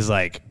money is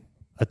like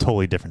a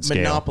totally different scale.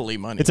 Monopoly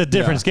money. It's a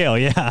different scale,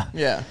 yeah.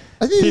 yeah.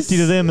 I think 50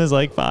 to them is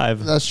like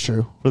 5 That's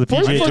true. for the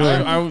PGA For-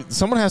 Tour.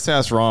 Someone has to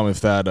ask Rahm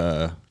if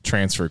that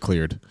transfer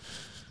cleared.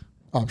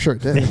 Oh, I'm sure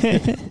it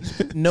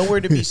did.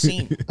 Nowhere to be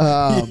seen. It's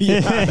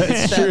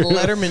that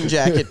Letterman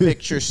jacket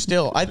picture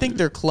still. I think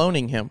they're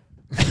cloning him.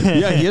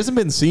 Yeah, he hasn't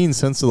been seen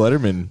since the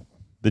Letterman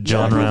The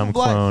John Rahm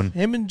clone.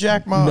 Him and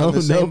Jack Ma. No, in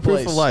the same proof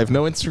place. of life.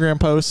 No Instagram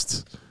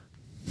posts.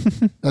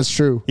 That's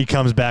true. He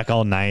comes back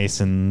all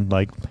nice and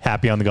like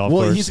happy on the golf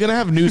course. Well, he's gonna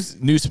have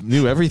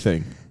new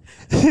everything.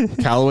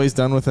 Callaway's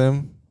done with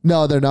him.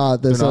 No, they're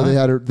not. They're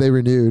not? They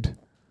renewed.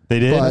 They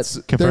did. But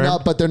they're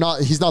not. But they're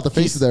not. He's not the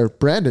face of their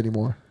brand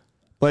anymore.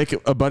 Like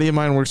a buddy of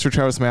mine works for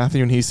Travis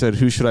Matthew, and he said,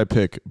 "Who should I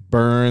pick?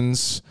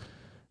 Burns,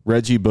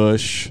 Reggie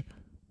Bush,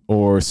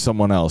 or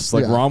someone else?"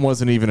 Like Rahm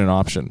wasn't even an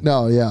option.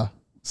 No, yeah.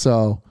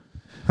 So,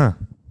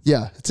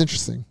 yeah, it's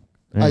interesting.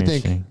 I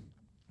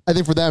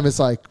think for them it's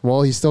like,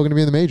 well, he's still going to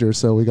be in the major,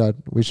 so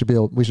we should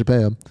pay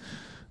him.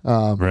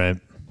 Right.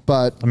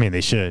 But I mean,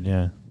 they should.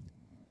 Yeah.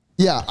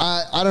 Yeah,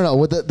 I don't know.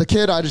 With the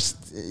kid,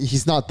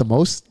 he's not the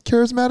most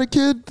charismatic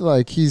kid.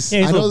 Like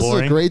I know this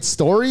is a great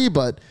story,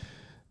 but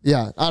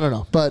yeah, I don't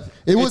know. But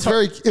it was just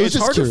hard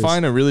curious. to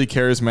find a really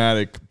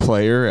charismatic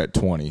player at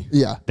 20.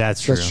 Yeah,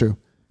 that's true. That's true.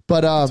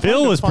 But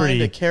Phil was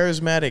pretty a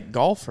charismatic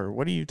golfer.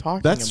 What are you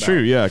talking about? That's true.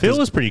 Yeah, Phil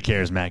was pretty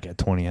charismatic at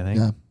 20, I think.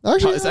 Yeah.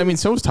 Actually, I mean,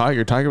 so was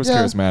Tiger. Tiger was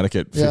charismatic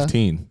at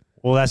 15.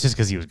 Well, that's just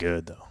because he was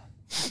good though,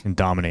 and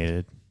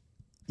dominated.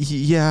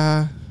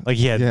 Yeah. Like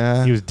he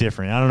was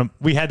different. I don't know.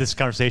 We had this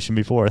conversation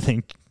before. I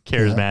think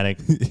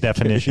charismatic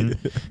definition.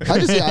 I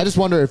just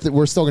wonder if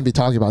we're still going to be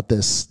talking about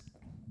this.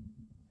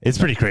 It's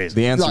pretty crazy.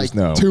 The answer is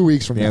no. 2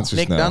 weeks from now. Answer's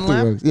Nick no.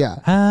 Dunlap? Yeah.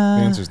 The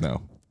answer's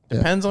no.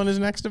 Depends on his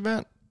next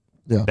event.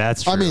 Yeah.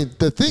 That's true. I mean,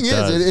 the thing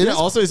is,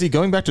 also, is he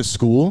going back to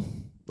school?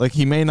 Like,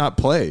 he may not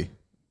play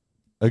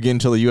again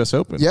until the U.S.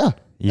 Open. Yeah.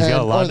 He's got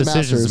a lot of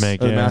decisions to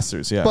make. Or the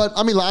Masters, yeah. But,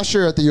 I mean, last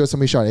year at the U.S.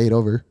 Open, he shot 8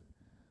 over.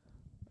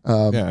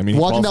 Yeah, I mean,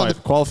 he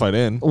qualified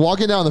in.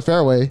 Walking down the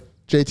fairway,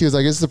 JT was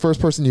like, this is the first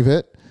person you've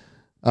hit.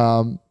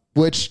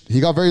 Which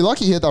he got very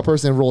lucky. He hit that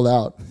person and rolled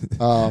out.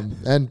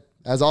 And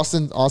as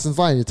Austin's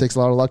line, it takes a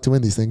lot of luck to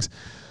win these things.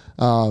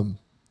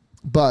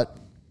 But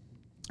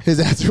his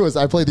answer was,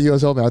 I played the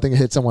U.S. Open. I think I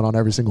hit someone on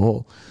every single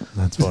hole.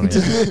 That's funny.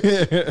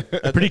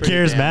 That's pretty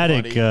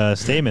charismatic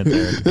statement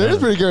there. That is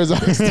pretty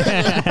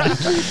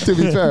charismatic, to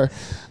be fair.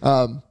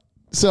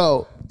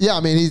 So, yeah,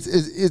 I mean,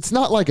 it's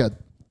not like a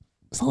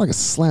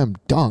slam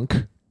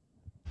dunk.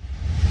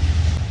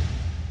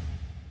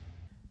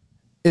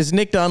 Is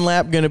Nick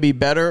Dunlap going to be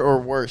better or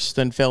worse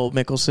than Phil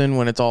Mickelson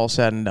when it's all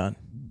said and done?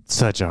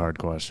 Such a hard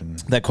question.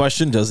 That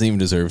question doesn't even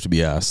deserve to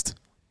be asked.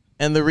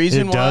 And the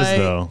reason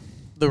though.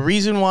 The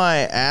reason why I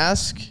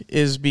ask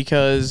is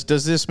because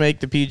does this make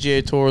the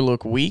PGA Tour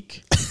look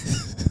weak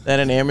that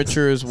an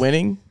amateur is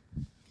winning?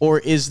 Or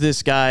is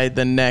this guy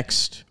the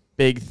next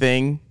big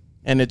thing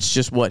and it's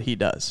just what he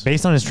does?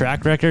 Based on his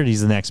track record,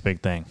 he's the next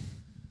big thing.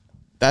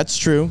 That's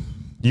true.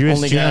 US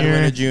Only Junior, guy to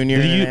win a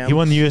junior. He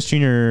won the U.S.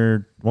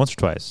 Junior once or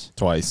twice?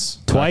 Twice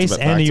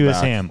And the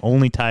U.S. Am.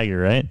 Only Tiger,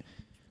 right?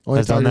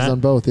 Only Tiger's done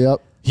both,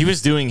 yep. He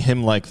was doing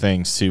him-like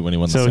things, too, when he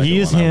won the second one. So he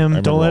is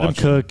him. Don't let him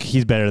cook.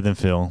 He's better than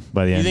Phil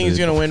by the end of it. You think he's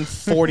going to win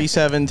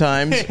 47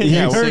 times?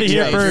 You heard it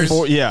here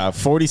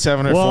first.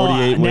 47 or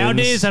 48 wins.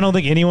 Nowadays, I don't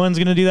think anyone's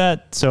going to do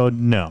that, so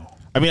no.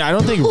 I mean, I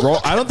don't think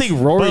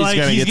Rory's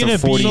going to get to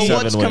 47 So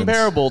what's wins.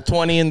 comparable,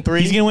 20 and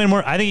 3? He's going to win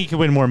more. I think he could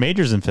win more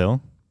majors than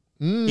Phil.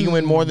 He can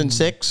win more than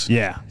 6?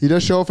 Yeah. He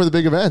does show up for the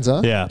big events,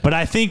 huh? Yeah, but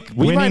I think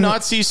we might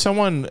not see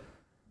someone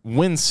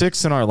win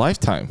 6 in our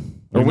lifetime.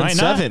 Or win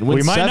 7.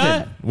 Win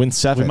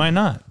 7. We might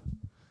not.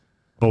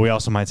 But we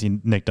also might see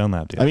Nick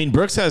Dunlap do that. I mean,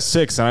 Brooks has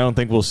 6, and I don't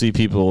think we'll see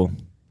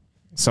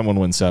someone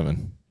win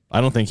 7. I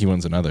don't think he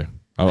wins another.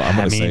 I'm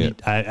going to say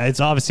it.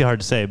 It's obviously hard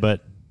to say,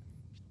 but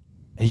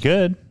he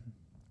could.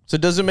 So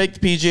does it make the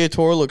PGA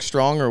Tour look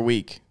strong or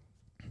weak?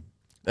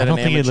 I don't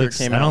think it looks.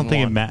 I don't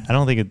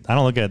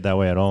look at it that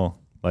way at all.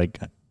 Like,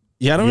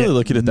 yeah, I don't really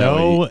look at it that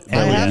way.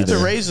 I have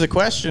to raise the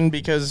question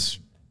because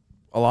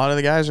a lot of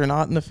the guys are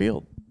not in the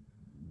field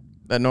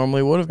that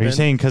normally would have been. Are you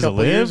saying because of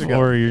LIV,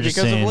 or you're just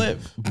saying because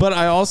of LIV? But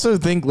I also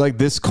think like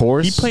this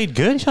course, he played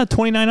good. He shot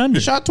 29 under.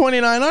 He shot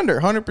 29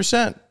 under,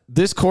 100%.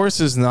 This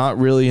course is not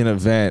really an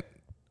event.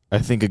 I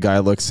think a guy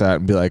looks at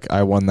and be like,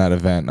 I won that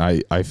event.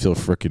 I feel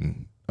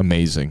freaking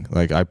amazing.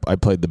 Like I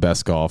played the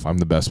best golf. I'm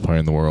the best player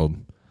in the world.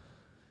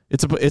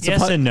 It's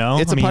yes and no.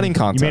 It's a putting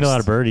contest. You made a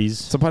lot of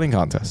birdies. It's a putting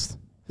contest.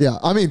 Yeah,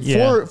 I mean,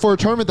 for a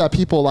tournament that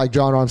people like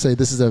John Rahm say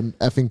this is an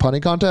effing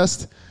punting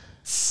contest,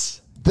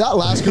 that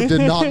last group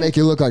did not make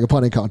it look like a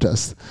punting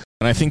contest.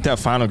 And I think that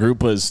final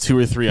group was 2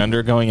 or 3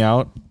 under going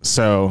out.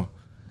 So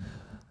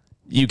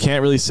you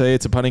can't really say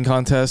it's a putting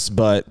contest,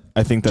 but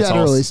I think that's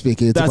generally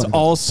speaking, that's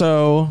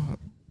also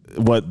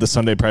what the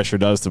Sunday pressure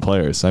does to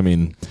players. I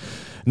mean,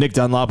 Nick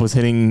Dunlap was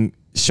hitting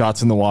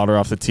shots in the water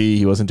off the tee.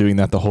 He wasn't doing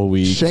that the whole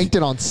week. Shanked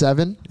it on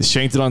 7.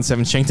 Shanked it on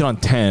 7. Shanked it on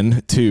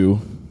 10 too.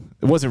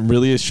 It wasn't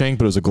really a shank,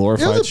 but it was a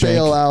glorified shank.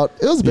 It was a bailout.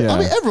 It was a bailout. I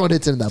mean, everyone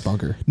hits it in that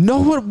bunker. No,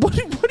 what are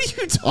you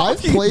talking I've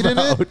played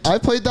about? in it.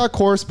 I've played that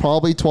course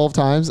probably 12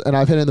 times, and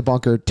I've hit it in the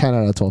bunker 10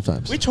 out of 12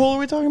 times. Which hole are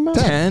we talking about?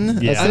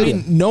 10? Yeah. I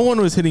mean, no one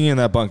was hitting in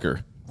that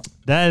bunker.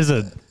 That is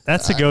a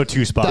That's a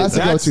go-to spot. That's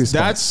though. a go-to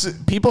spot. That's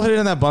people hit it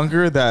in that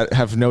bunker that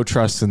have no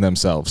trust in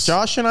themselves.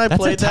 Josh and I That's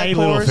a played that tight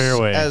little course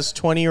fairway. as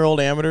 20-year-old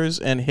amateurs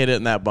and hit it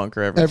in that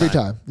bunker every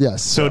time.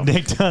 Yes. So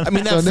Nick Dunlap. I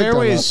mean, that So Nick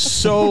fairway Dunlap. is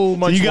so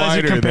much you guys are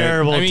wider than-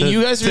 comparable I mean, to-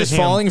 you guys are to just him.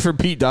 falling for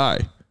Pete Dye.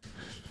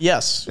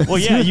 Yes. well,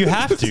 yeah, you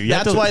have to. You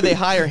have That's to- why they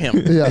hire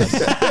him. Yes.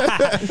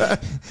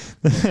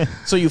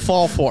 So you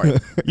fall for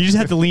it. You just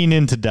have to lean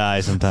in to die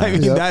I sometimes.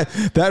 mean, Yep.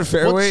 that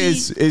fairway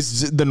What's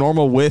is the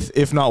normal width,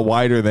 if not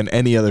wider than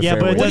any other Yeah, but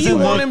fairway. it What do you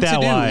doesn't want look him to that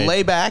do? wide.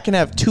 Lay back and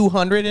have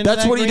 200 in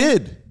That's that what he green?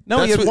 did. No,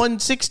 That's he had what-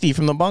 160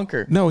 from the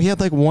bunker. No, he had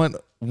like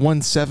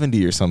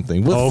 170 or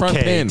something with front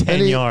Okay, pin. 10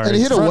 And he, yards. and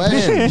he hit a Front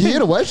wedge. pin. He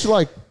hit a wedge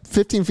like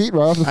 15 feet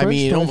right off the I first.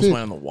 mean, it 20 almost feet.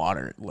 went in the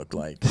water, it looked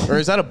like. Or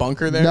is that a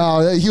bunker there?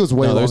 No, he was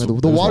way No, long. there's- The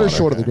there's water's water.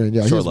 short of the green.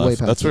 Yeah, he Short was way left.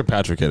 past. That's where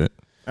Patrick hit it.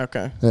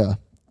 Okay. Yeah.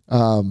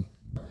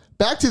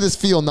 Back to this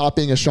field not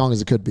being as strong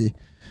as it could be.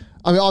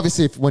 I mean,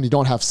 obviously, when you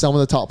don't have some of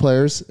the top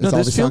players, it's No, this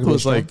obviously not field gonna be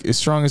was strong. like as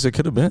strong as it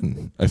could have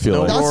been. I feel No,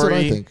 like. That's what I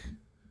Rory. think.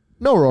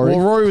 No, Rory.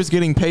 Well, Rory was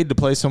getting paid to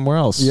play somewhere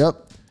else. Yep.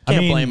 I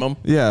Can't mean, blame him.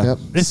 Yeah. Yep.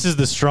 This is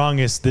the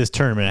strongest this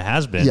tournament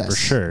has been Yes. for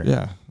sure.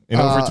 Yeah. In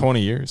over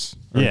 20 years.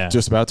 Or Yeah.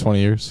 Just about 20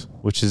 years.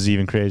 Which is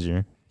even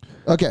crazier.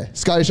 Okay,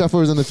 Scotty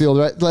Scheffler was in the field,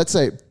 right? Let's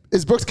say,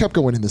 is Brooks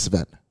Koepka winning this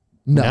event?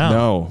 No. No.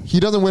 No. He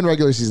doesn't win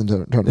regular season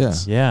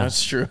tournaments. Yeah.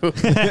 That's true.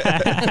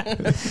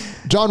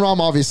 John Rahm,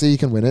 obviously, he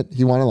can win it.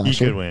 He won it last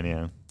He year. could win,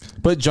 yeah.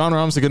 But John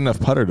Rahm's a good enough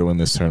putter to win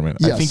this tournament.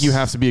 I Yes. think you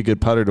have to be a good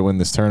putter to win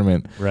this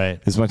tournament. Right.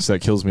 As much as that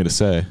kills me to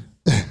say.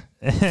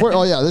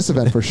 Oh, yeah, this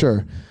event for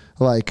sure.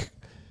 Like,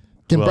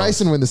 can Well-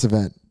 Bryson win this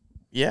event?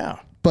 Yeah.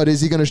 But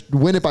is he going to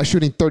win it by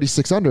shooting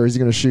 36 under, or is he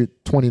going to shoot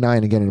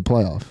 29 and get in a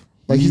playoff?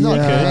 Like, he's not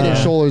Yeah. head and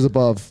Yeah. shoulders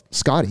above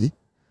Scotty.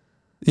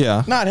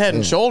 Yeah. Not head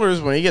and shoulders.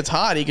 When he gets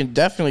hot, he can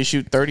definitely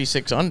shoot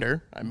 36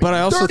 under. I mean, But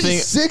I also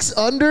think 36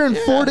 under in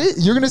 4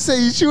 days? You're going to say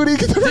he's shooting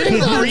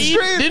 39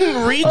 straight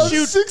didn't Reed of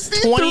shoot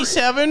 63?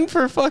 27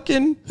 for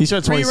fucking he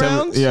shot 3 27.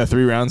 rounds? Yeah,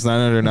 3 rounds, 9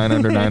 under, 9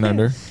 under, 9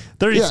 under.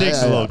 36 Yeah, is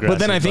a little yeah. aggressive. But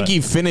then I think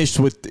he finished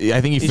with. I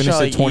think he finished shot at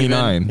like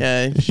 29. even.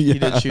 Yeah, he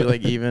did shoot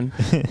like even.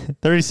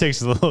 36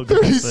 is a little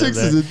aggressive. 36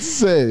 is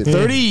insane.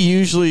 30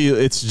 usually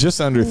it's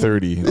just under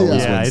 30. Always Yeah,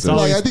 wins it's this.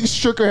 always- Like, I think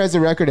Stricker has a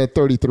record at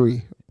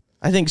 33.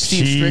 I think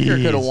Steve Stricker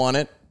Jeez. could have won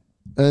it.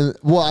 And,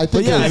 well, I But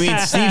think yeah, I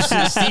it's- mean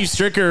Steve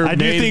Stricker. I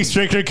do made, think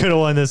Stricker could have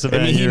won this I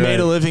event. mean he You're made right.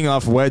 a living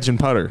off wedge and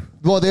putter.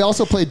 well, they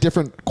also played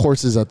different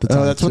courses at the time.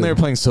 Oh, that's when too. they were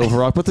playing Silver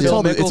Rock, but it's Phil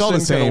all the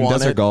Mickelson same. coulda won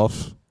Desert it.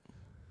 golf.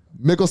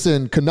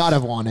 Mickelson could not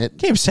have won it.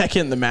 Came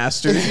second in the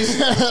Masters.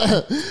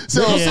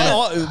 So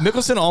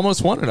Mickelson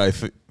almost won it. I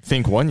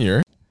think one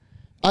year.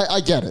 I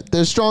get it.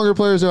 There's stronger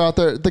players are out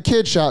there. The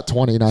kid shot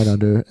 29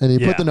 under, and he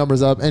Yeah. put the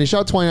numbers up, and he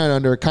shot 29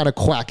 under, kind of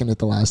quacking it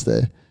the last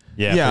day.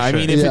 Yeah, Yeah, for I sure.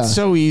 mean, if Yeah. it's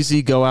so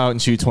easy, go out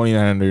and shoot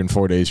 29 under in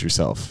 4 days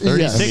yourself.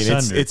 36 I mean,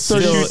 under. it's So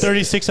still- shoot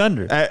 36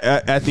 under.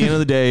 At the end of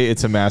the day,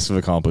 it's a massive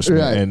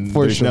accomplishment, Right, and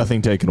for there's sure.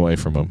 nothing taken away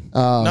from him.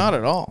 Not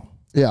at all.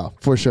 Yeah,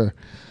 for sure.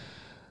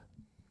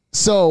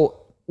 So,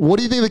 what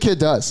do you think the kid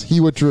does? He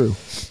withdrew.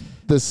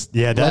 This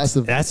Yeah, last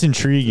of- that's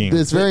intriguing.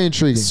 it's very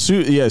intriguing.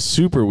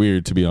 Super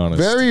weird to be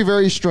honest. Very,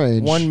 very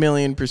strange.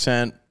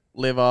 1,000,000%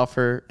 live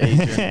offer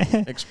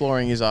agent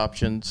exploring his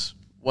options.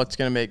 What's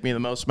going to make me the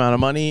most amount of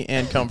money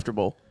and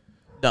comfortable?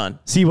 Done.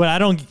 See, what I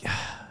don't.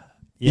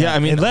 Yeah, I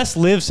mean- unless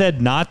Liv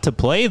said not to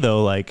play,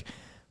 though, like,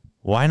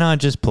 why not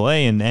just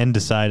play and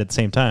decide at the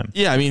same time?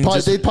 Yeah, I mean,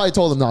 they probably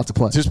told him not to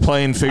play. just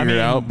play and figure I mean, it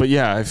out. But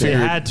yeah, I They figured.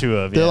 had to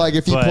have. They're yeah. like,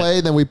 if you But-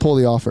 play, then we pull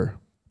the offer.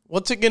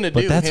 What's it going to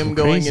But do? that's Him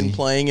going crazy. and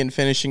playing and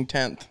finishing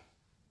 10th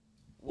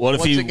What if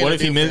what's he? it gonna What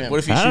if he? do for him? What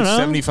if he I don't shoots know.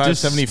 75,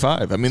 Just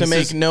 75? I mean, to this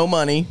make is- no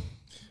money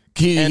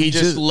he and he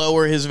just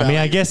lower his I value.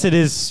 mean, I guess it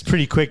is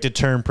pretty quick to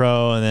turn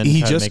pro, and then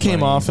He try to just make came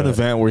money, off an but-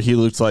 event where he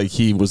looked like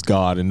he was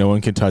God and no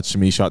one can touch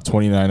him. He shot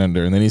 29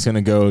 under, and then he's going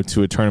to go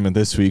to a tournament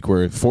this week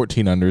where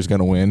 14 under is going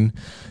to win,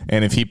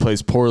 and if he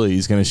plays poorly,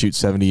 he's going to shoot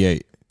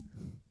 78.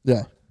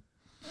 Yeah.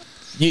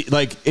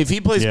 Like if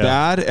he plays Yeah.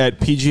 bad at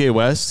PGA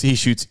West, he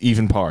shoots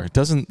even par. It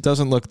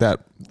doesn't look that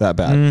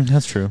bad.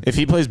 That's true. If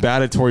he plays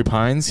bad at Torrey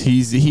Pines,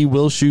 he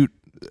will shoot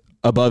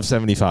above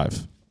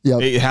 75.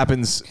 Yep. It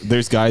happens.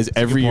 There's guys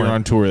every year point.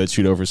 on tour that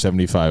shoot over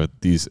 75 at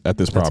this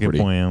That's a property. good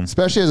point. Yeah.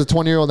 Especially as a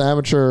 20-year-old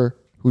amateur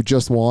who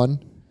just won.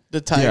 the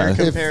Tiger Yeah.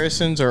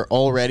 comparisons are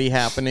already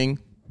happening.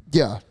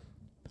 Yeah.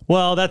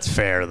 Well, that's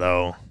fair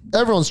though.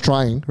 Everyone's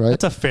trying, right?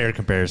 That's a fair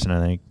comparison, I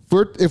think.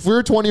 If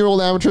we're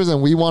 20-year-old amateurs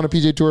and we want a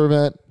PGA Tour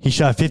event, He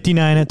shot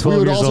 59 at we 12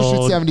 would years also shoot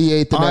old.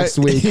 78 the next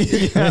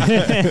week.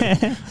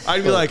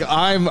 I'd be like,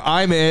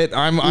 I'm it.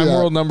 I'm Yeah.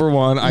 world number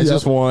one. I Yep.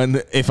 just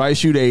won. If I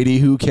shoot 80,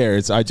 who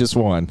cares? I just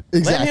won.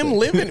 Exactly. Let him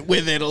live it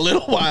with it a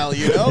little while,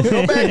 you know?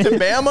 Go back to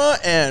Bama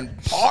and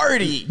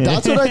party.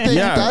 That's what I think.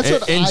 Yeah, That's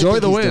what enjoy I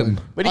think the he's win. doing.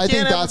 But he I can't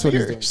think have that's a what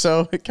he's beer, doing.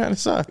 so it kind of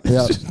sucks.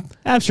 Yeah.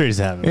 I'm sure he's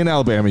having. In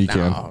Alabama, you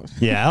can. No.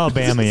 Yeah,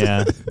 Alabama.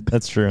 Yeah,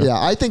 that's true. Yeah,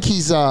 I think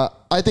he's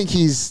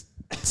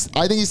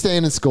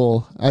staying in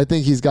school. I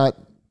think he's got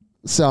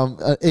some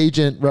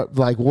agent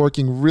like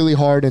working really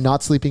hard and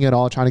not sleeping at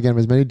all, trying to get him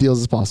as many deals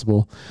as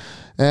possible.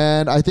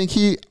 And I think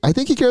he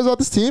cares about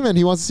this team and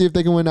he wants to see if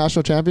they can win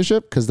national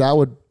championship because that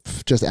would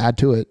just add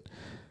to it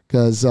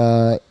because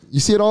you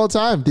see it all the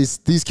time.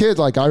 These kids,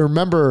 like I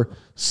remember,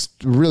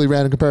 really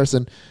random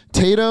comparison.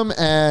 Tatum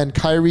and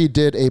Kyrie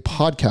did a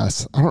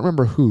podcast. I don't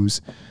remember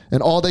whose,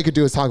 and all they could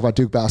do is talk about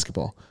Duke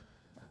basketball.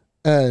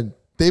 And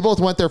they both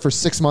went there for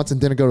 6 months and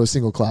didn't go to a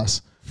single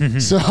class.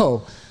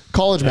 So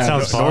college That matters.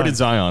 sounds fun. Nor did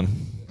Zion.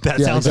 That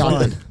sounds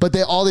fun. But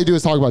all they do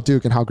is talk about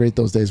Duke and how great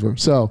those days were.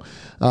 So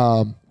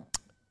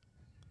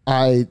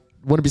I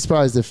wouldn't be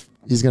surprised if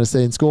he's going to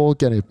stay in school,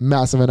 get a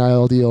massive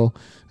NIL deal,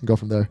 and go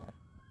from there.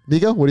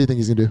 Nico, what do you think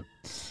he's going to do?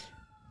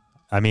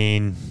 I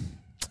mean,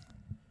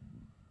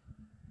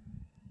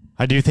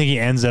 I do think he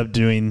ends up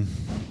staying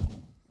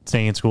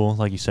in school,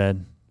 like you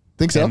said.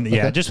 Think so? And,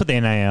 yeah, Okay. just with the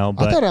NIL.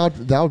 But I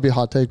thought that would be a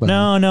hot take. By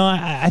no,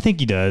 I think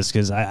he does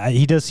because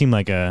he does seem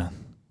like a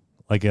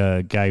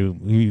guy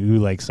who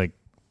likes like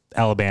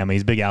Alabama.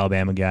 He's a big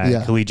Alabama guy,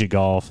 Yeah. collegiate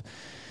golf,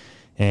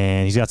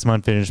 and he's got some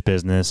unfinished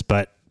business.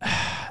 But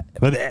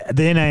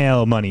the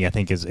NIL money, I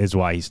think, is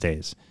why he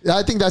stays.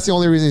 I think that's the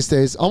only reason he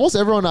stays. Almost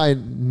everyone I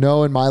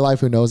know in my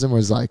life who knows him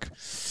was like,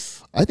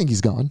 I think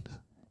he's gone.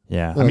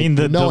 Yeah, I Like, mean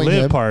the knowing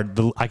live him- part,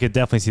 I could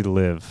definitely see the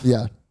live.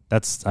 Yeah.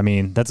 That's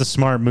a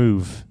smart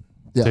move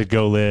Yeah. to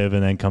go live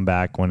and then come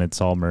back when it's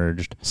all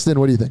merged. Stin,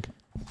 what do you think?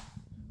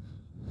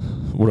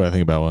 What do I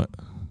think about what?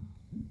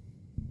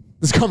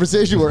 This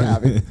conversation we're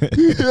having.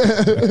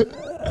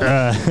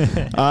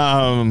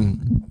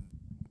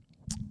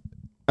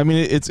 I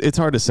mean, it's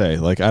hard to say.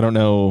 Like, I don't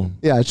know.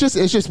 Yeah, it's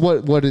just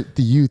what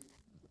do you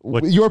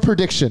your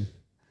prediction?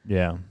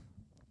 Yeah.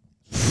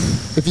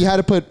 If you had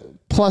to put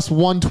plus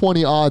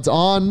 120 odds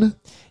on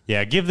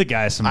Yeah, give the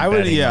guy some. I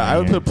would betting I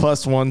would money. put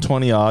plus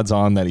 120 odds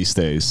on that he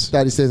stays.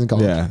 that he stays in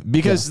college. Yeah,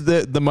 because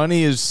the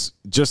money is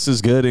just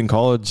as good in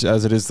college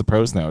as it is the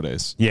pros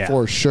nowadays. Yeah,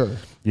 For sure.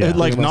 yeah.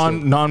 Like You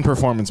must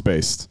non-performance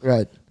based.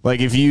 Right. Like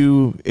if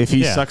he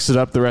Yeah. sucks it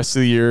up the rest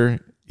of the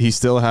year, he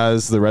still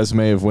has the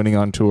resume of winning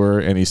on tour,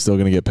 and he's still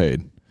going to get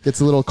paid. Gets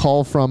a little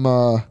call from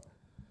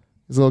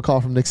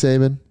Nick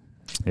Saban.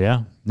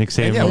 yeah. Nick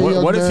Saban. Yeah, Hey,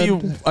 what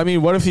young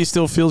if what if he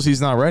still feels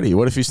he's not ready?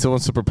 What if he still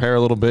wants to prepare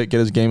a little bit, get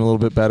his game a little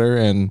bit better,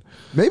 and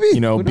Maybe.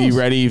 Who be knows?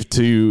 ready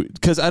to?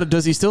 Because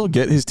does he still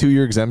get his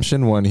 2-year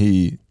exemption when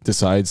he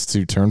decides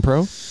to turn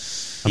pro?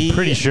 I'm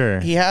pretty sure.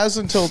 He has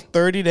until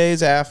 30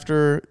 days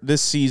after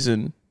this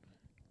season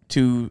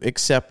to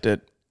accept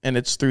it, and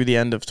it's through the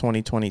end of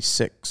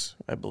 2026,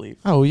 I believe.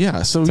 Oh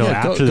yeah, so So yeah,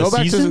 after the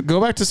season?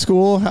 go back to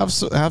school, have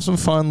some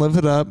fun, live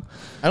it up.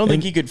 I don't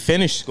think he could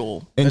finish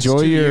school. That's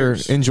Enjoy 2 your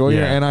years.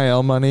 Yeah.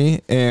 NIL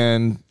money,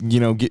 and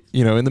get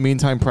in the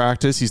meantime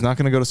practice. He's not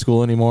going to go to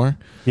school anymore.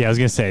 Yeah, I was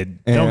gonna say,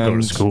 don't go to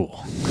And-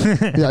 school.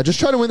 Yeah, just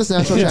try to win this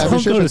national Yeah,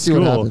 don't championship go to and see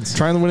what school. happens.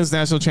 Trying to win his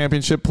national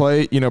championship,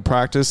 play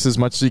practice as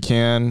much as he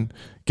can,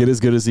 get as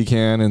good as he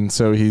can, and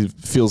so he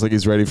feels like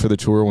he's ready for the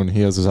tour when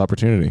he has his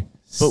opportunity.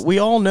 But we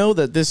all know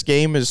that this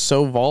game is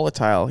so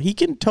volatile. He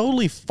can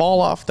totally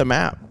fall off the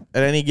map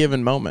at any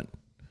given moment.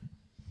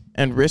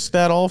 And risk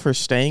that all for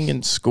staying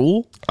in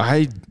school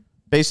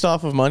based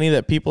off of money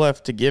that people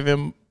have to give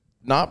him,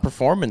 not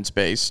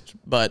performance-based,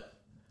 but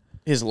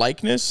his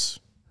likeness.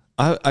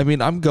 I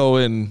mean, I'm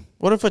going.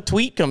 What if a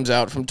tweet comes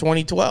out from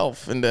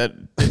 2012 and that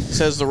it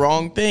says the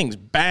wrong things?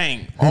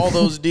 Bang! All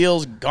those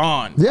deals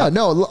gone. Yeah,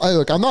 no,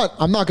 look, I'm not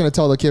going to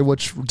tell the kid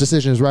which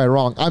decision is right or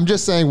wrong. I'm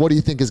just saying, what do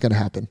you think is going to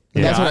happen?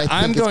 And that's what I think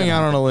I'm is going gonna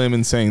out happen. on a limb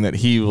and saying that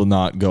he will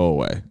not go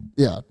away.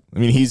 Yeah. I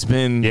mean, he's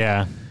been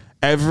Yeah,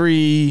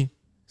 every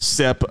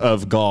step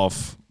of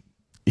golf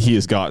he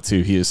has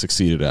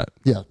succeeded at.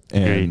 Yeah.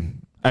 And Agreed.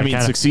 I mean,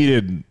 kinda-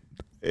 succeeded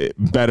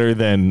better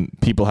than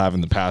people have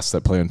in the past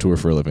that play on tour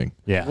for a living.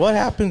 yeah. What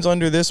happens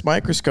under this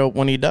microscope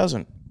when he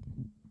doesn't?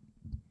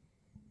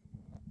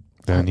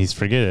 Then he's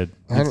forgetted.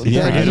 I don't-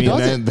 Yeah, Yeah, I he mean,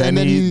 doesn't. then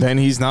And then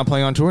he's not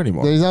playing on tour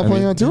anymore. He's not I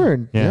playing mean, on tour.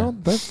 And, Yeah.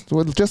 that's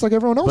just like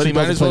everyone else. But who he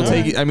might doesn't as well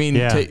play take. tour. I mean,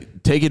 Yeah.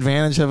 take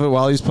advantage of it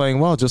while he's playing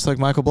well, just like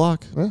Michael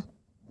Block.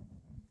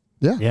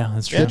 Yeah. Yeah,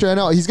 that's true. Get your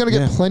NL. He's going to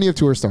get Yeah. plenty of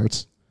tour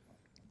starts.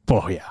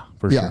 Oh yeah,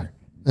 for Yeah. sure.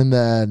 And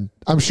then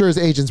I'm sure his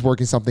agent's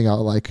working something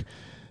out like,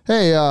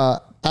 hey,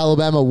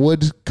 Alabama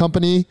Wood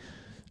Company,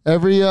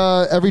 every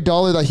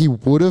dollar that he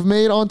would have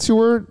made on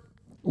tour,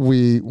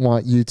 we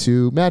want you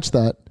to match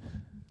that.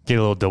 Get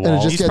a little it DeWalt.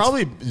 just He's gets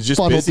probably just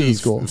funneled through busy the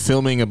school.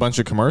 filming a bunch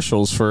of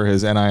commercials for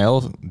his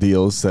NIL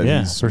deals that Yeah,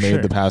 he's for made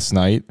sure. the past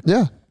night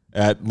Yeah.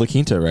 at La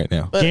Quinta right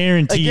now. But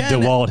Guaranteed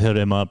again, DeWalt hit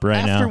him up right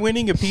after now.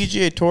 winning a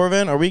PGA Tour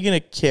event, are we going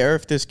to care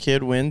if this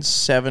kid wins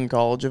 7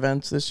 college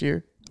events this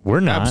year? We're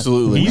not.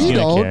 Absolutely He's We gonna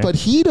don't, care. but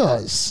he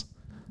does.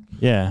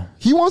 yeah.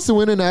 He wants to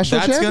win a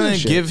national That's going to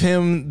championship. give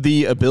him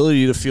the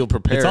ability to feel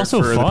prepared. It's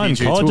also for fun. The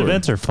PGA College Tour.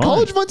 events are fun.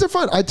 College events are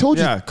fun. I told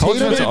you. Yeah, college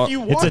Tatum- events But are- if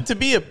you it's want a- to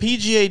be a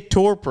PGA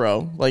Tour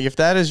pro, like if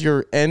that is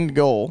your end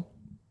goal,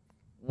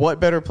 what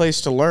better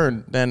place to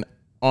learn than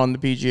on the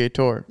PGA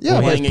Tour? Yeah, but-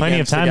 He has Playing plenty of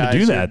against the time to guys do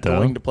you're that, though.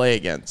 Going to play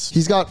against.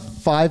 He's got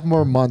 5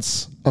 more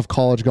months of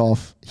college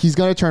golf. He's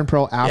going to turn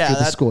pro after the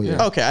that- school year.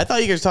 Okay, I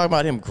thought you guys were talking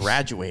about him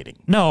graduating.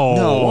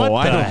 No, what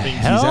I the don't heck? think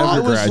He's hell. ever I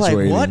was like,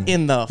 graduating. what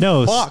in the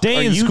No, fuck stay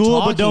are in you school,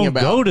 but talking don't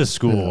about? go to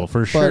school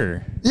for But,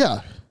 sure.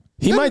 Yeah.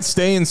 He might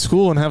stay in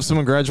school and have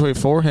someone graduate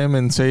for him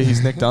and say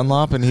he's Nick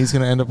Dunlap and he's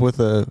going to end up with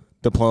a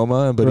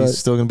diploma, but he's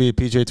still going to be a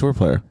PGA Tour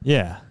player.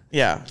 Yeah.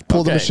 Yeah.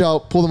 Pull the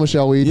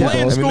Michelle weed. Yeah. Play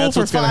in I mean, school that's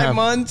for what's gonna 5 happen.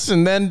 months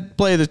and then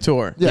play the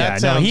tour. Yeah, Yeah, That no,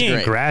 sounds he ain't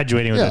great.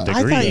 graduating with a Yeah.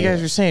 degree. I thought you yet.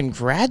 guys were saying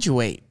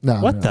graduate. No.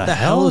 What no. the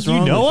hell? is You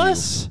wrong know with you?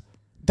 us?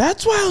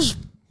 That's why I was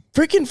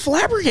freaking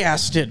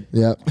flabbergasted.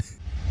 Yeah.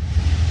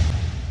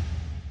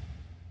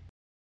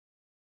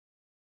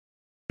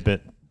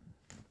 But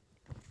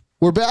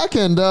We're back,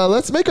 and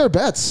let's make our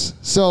bets.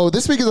 So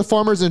this week is the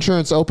Farmers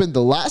Insurance Open.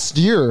 The last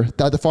year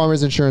that the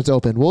Farmers Insurance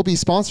Open will be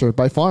sponsored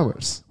by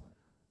Farmers.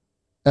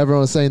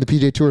 Everyone is saying the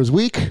PGA Tour is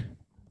weak.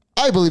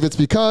 I believe it's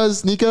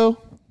because, Nico,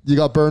 you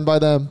got burned by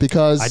them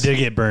because I did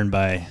get burned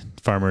by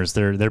Farmers.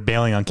 They're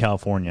bailing on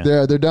California.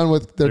 they're done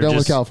with with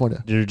just-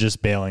 California. They're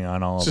just bailing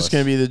on all It's of just us.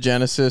 going to be the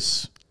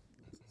Genesis.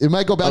 It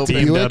might go back to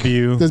Team Buick.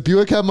 W. Does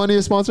Buick have money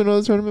to sponsor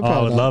another tournament? Oh, I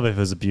Probably would not. love if it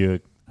was a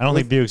Buick. I don't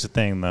think Buick's a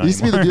thing though. It used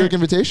to be the anymore.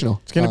 Buick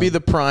Invitational. It's going to be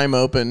the Prime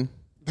Open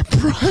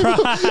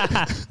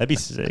That'd be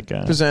sick.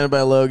 presented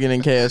by Logan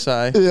and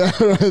KSI. Yeah,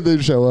 right,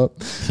 they show up.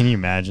 Can you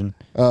imagine?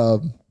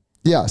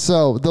 Yeah,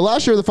 so the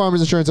last year of the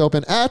Farmers Insurance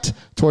Open at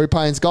Torrey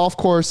Pines Golf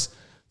Course,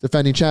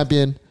 defending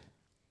champion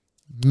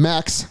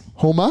Max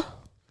Homa.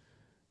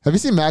 Have you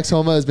seen Max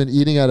Homa has been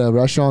eating at a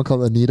restaurant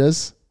called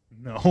Anita's?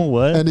 No,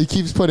 what? And he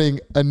keeps putting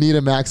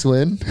Anita Max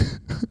win.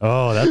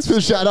 Oh, that's So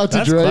shout out to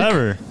that's Drake.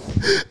 clever.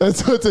 And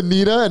so it's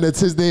Anita and it's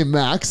his name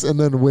Max and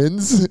then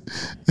wins.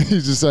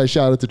 He's just like,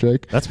 shout out to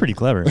Drake. That's pretty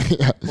clever.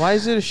 Why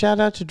is it a shout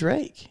out to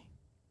Drake?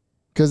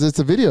 Because it's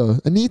a video.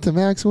 Anita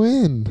Max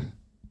win.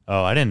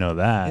 Oh, I didn't know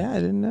that. Yeah, I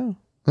didn't know.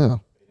 Oh.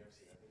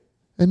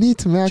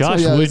 Anita Max Josh win.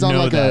 Yeah, it would was on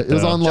know like that, it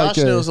was though. on like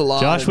Josh knows a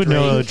lot. Josh of would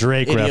know a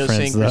Drake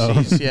reference, though.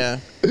 idiosyncrasies, Yeah.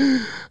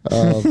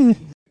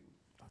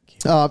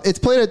 It's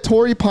played at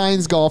Torrey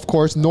Pines Golf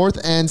Course, north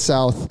and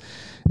south.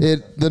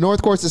 The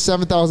north course is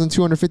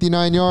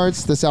 7,259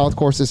 yards. The south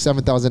course is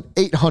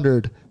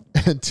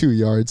 7,802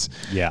 yards.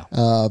 Yeah.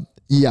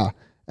 Yeah.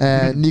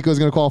 And Nico's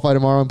going to qualify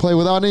tomorrow and play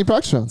without any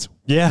practice rounds.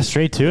 Yeah,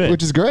 straight to it.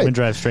 Which is great. I'm gonna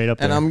drive straight up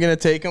there. And I'm going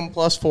to take him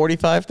plus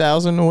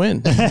 45,000 to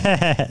win.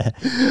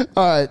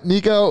 All right,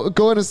 Nico,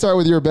 go ahead and start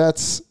with your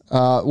bets.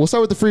 We'll start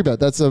with the free bet.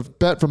 That's a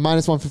bet from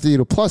minus 150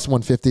 to plus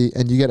 150,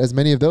 and you get as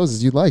many of those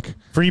as you'd like.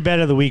 Free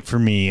bet of the week for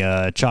me.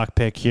 Chalk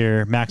pick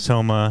here. Max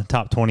Homa,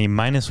 top 20,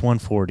 minus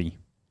 140.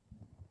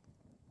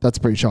 That's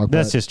a pretty chalk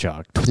bet. That's just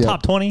chalk. Yeah.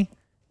 Top 20?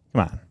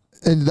 Come on.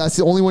 And that's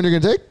the only one you're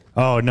going to take?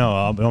 Oh, no.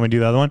 Want me to do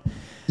the other one?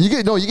 You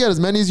get as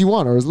many as you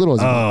want or as little as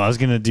you Oh, want. I was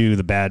going to do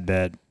the bad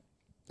bet.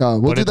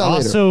 We'll But do it that later.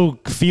 also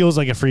feels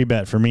like a free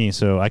bet for me,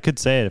 so I could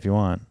say it if you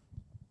want.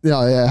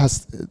 Yeah, it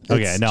has.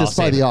 Okay, no, just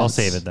I'll by save the it. I'll odds.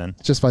 save it then.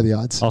 Just by the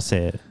odds. I'll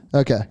say it.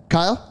 Okay,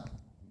 Kyle.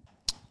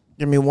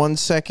 Give me 1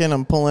 second.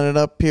 I'm pulling it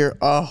up here.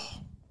 Oh,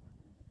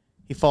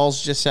 he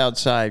falls just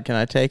outside. Can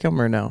I take him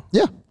or no?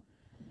 Yeah.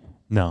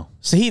 No.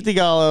 Sahith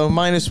Theegala,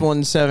 minus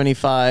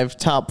 175,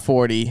 top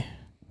 40.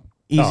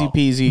 Easy Oh.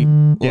 peasy.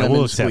 Yeah, lemon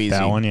we'll accept squeezy.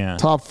 that one, yeah.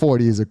 Top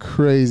 40 is a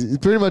crazy.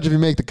 Pretty much, if you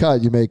make the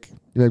cut, you make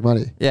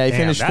money. Yeah, he Damn,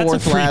 finished that's a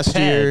fourth free last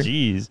bet. year.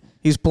 Jeez.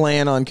 He's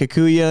playing on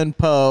Kikuya and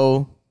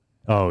Poe.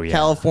 Oh, yeah.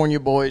 California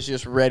boys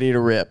just ready to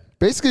rip.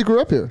 Basically,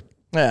 grew up here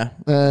Yeah.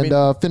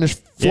 and finished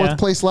fourth Yeah.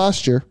 place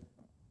last year.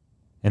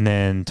 And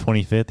then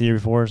 25th the year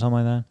before or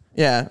something like that?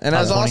 Yeah, and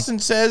as 20. Austin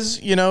says,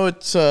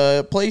 it's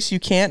a place you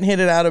can't hit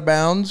it out of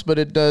bounds, but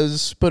it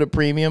does put a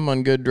premium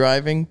on good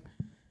driving.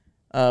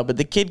 But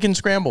the kid can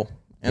scramble,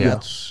 and Yeah.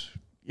 that's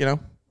if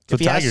what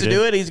he has Tiger to did.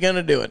 do it, he's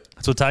gonna do it.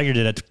 That's what Tiger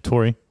did at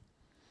Torrey.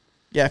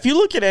 Yeah, if you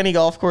look at any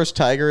golf course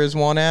Tiger has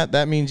won at,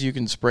 that means you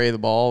can spray the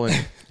ball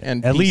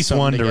and At piece least something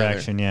one together.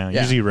 direction, yeah.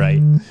 Yeah. Usually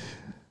right.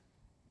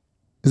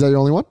 Is that your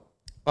only one?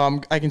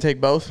 I can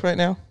take both right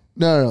now.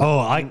 No.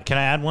 Oh, can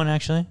I add one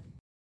actually?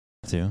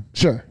 Two.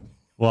 Sure.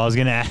 Well, I was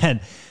gonna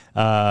add.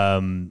 I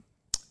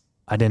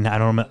don't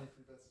remember.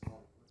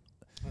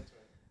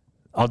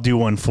 I'll do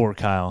one for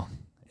Kyle,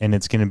 and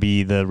it's gonna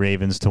be the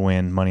Ravens to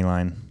win money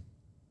line.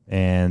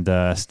 And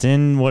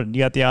Stin, what you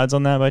got the odds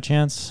on that by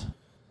chance?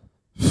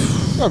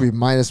 That'd be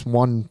minus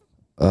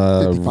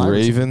 155 or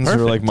Ravens are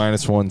Perfect. like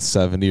minus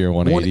 170 or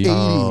 180.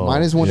 180.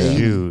 Minus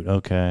 180. Shoot.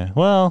 Okay.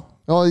 Well,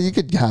 Oh, you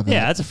could have that.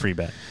 yeah, that's a free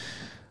bet.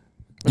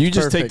 You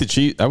just take perfect. the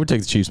Chiefs. I would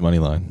take the Chiefs money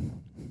line.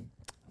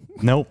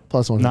 Nope.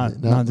 Plus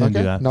 150. Not didn't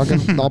do that.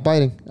 Not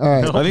biting. All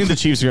right. I think the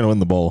Chiefs are going to win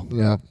the bowl.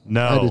 Yeah.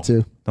 No. I do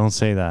too. Don't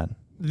say that.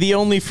 The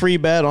only free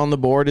bet on the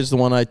board is the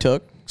one I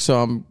took, so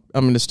I'm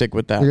going to stick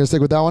with that. You're going to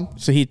stick with that one?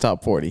 So he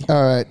top 40.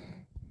 All right.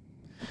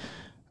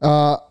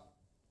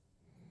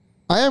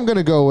 I am going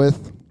to go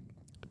with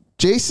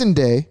Jason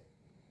Day.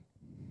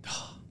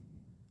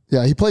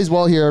 Yeah, he plays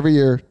well here every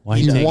year. Why are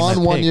you He taking won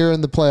that one pick? year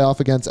in the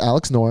playoff against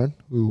Alex Noren,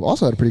 who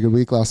also had a pretty good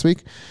week last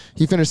week.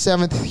 He finished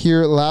 7th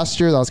here last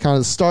year. That was kind of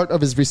the start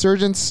of his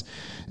resurgence.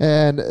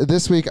 And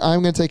this week,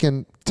 I'm going to take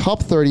him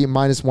top 30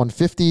 minus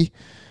 150,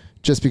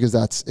 just because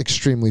that's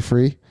extremely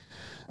free.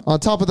 On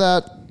top of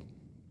that,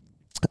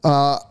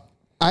 I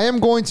am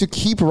going to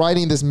keep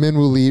riding this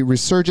Minwoo Lee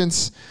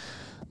resurgence,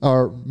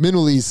 or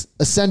Minwoo Lee's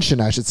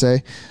ascension, I should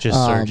say.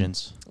 Just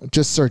surgeons.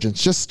 Just surging.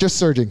 Just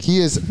surging. He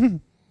is. I'm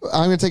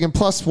going to take him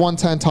plus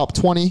 110, top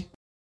 20.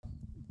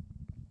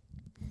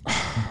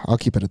 I'll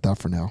keep it at that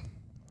for now.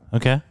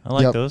 Okay, I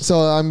like those. So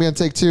I'm going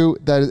to take two.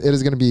 That it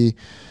is going to be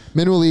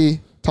Min Woo Lee,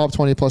 top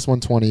 20 plus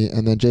 120,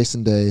 and then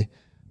Jason Day,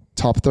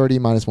 top 30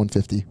 minus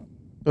 150.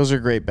 Those are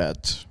great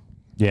bets.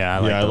 Yeah,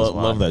 I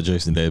love that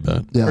Jason Day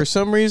bet. Yeah. For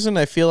some reason,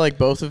 I feel like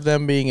both of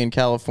them being in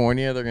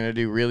California, they're going to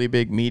do really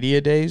big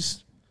media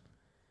days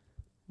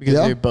because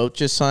they both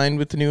just signed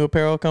with the new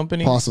apparel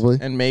company. Possibly.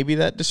 And maybe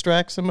that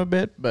distracts them a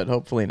bit, but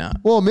hopefully not.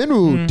 Well, Min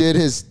Woo did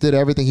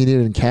everything he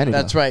needed in Canada.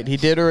 That's right. He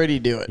did already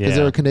do it. Because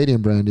they're a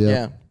Canadian brand,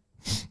 Yeah.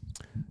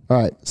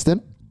 All right,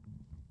 Stin?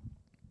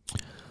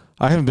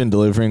 I haven't been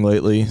delivering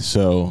lately,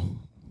 so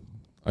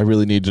I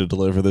really need to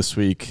deliver this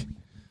week.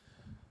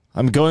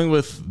 I'm going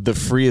with the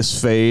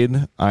freest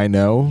fade I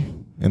know,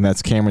 and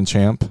that's Cameron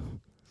Champ.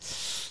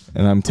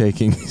 And I'm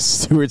taking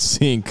Stuart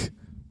Sink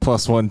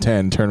plus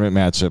 110 tournament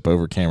matchup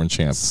over Cameron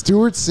Champ.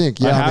 Stuart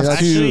Sink. Yeah,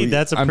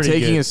 that's a I'm pretty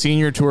taking good. a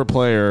senior tour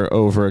player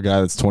over a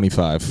guy that's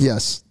 25.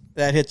 Yes.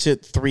 That hits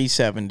it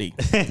 370.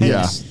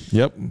 Yeah.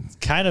 Yep.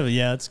 Kind of,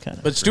 it's kind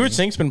of. But Stuart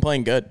Sink's been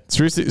playing good.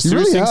 Stuart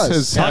really Sink has.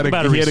 has Talk had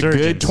about a he had a good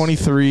resurgence.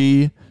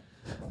 23,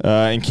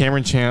 and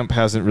Cameron Champ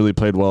hasn't really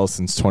played well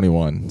since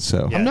 21. So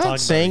Yeah, I'm talk not about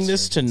saying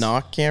this to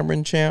knock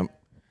Cameron Champ.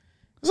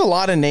 There's a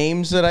lot of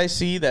names that I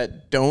see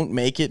that don't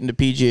make it into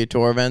PGA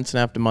Tour events and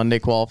have to Monday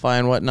qualify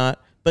and whatnot.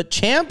 But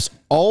Champ's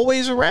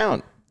always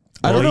around.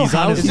 I don't know he's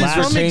on how his he's last-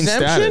 retained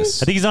Exemption?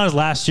 status. I think he's on his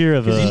last year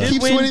of he He did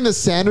keeps win- winning the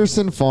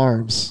Sanderson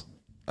Farms.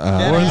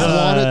 Yeah, He's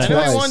won it I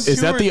know he won twice. Is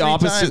two that or the three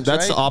opposite? times,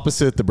 That's right? the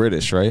opposite the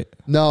British, right?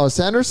 No,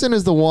 Sanderson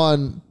is the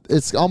one.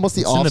 It's almost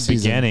the It's off in the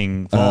season.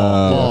 beginning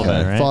fall okay.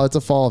 event, right? Fall, it's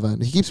a fall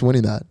event. He keeps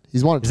winning that.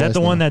 He's won it Is twice that the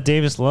now. one that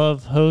Davis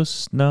Love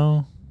hosts?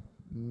 No,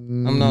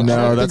 I'm not No,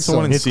 sure. that's the so.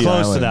 one in it's Sea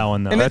close Island. to that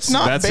one though. And it's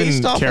not that's based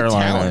in off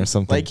Carolina of talent or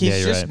something. Like he's Yeah,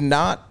 you're just right.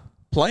 not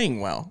playing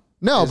well.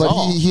 No, is but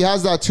all. he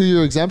has that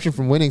 2-year exemption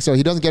from winning, so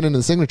he doesn't get into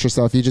the signature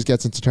stuff. He just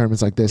gets into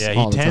tournaments like this. Yeah,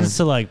 all he the tends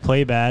time. to like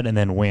play bad and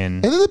then win.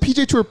 And then the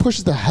PJ Tour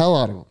pushes the hell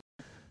out of him.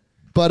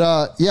 But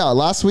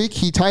last week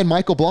he tied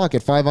Michael Block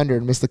at 500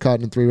 and missed the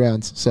cut in 3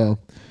 rounds. So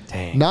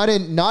Dang, not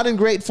in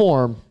great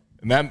form.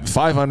 And that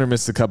 500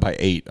 missed the cut by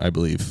 8, I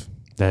believe.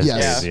 that's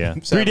Yes. crazy. Yeah,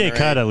 7 3-day or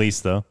cut 8. at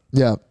least though.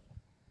 Yeah.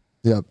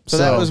 Yep. So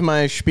that was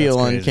my spiel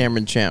That's on crazy.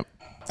 Cameron Champ.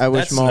 I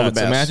wish That's him all the nuts.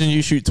 best. Imagine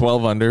you shoot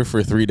 12 under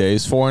for 3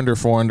 days, 4 under,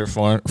 4 under,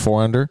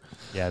 4 under,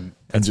 Yeah, and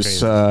that's just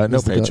crazy. no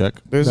Missed the cut. paycheck.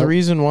 There's Nope. a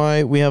reason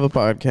why we have a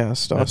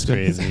podcast, That's Austin.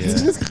 crazy.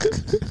 Yeah.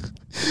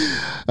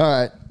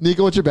 All right.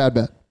 Nico, what's your bad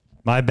bet?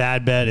 My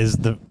bad bet is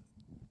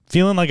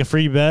feeling like a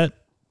free bet.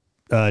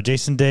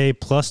 Jason Day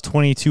plus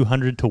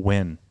 2,200 to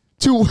win.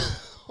 Two.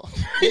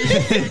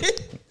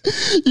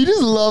 You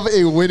just love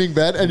a winning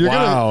bet, and you're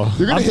Wow.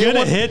 gonna I'm hit gonna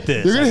one, hit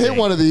this, You're gonna I hit think.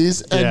 one of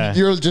these, and Yeah.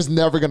 you're just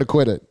never gonna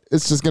quit it.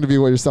 It's just gonna be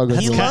what you're still gonna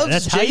He do. kind- loves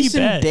that's how you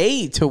Jason bet.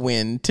 Day to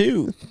win,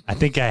 too. I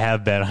think I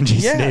have bet on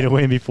Jason Yeah. Day to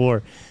win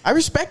before. I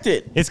respect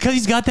it. It's because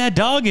he's got that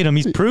dog in him.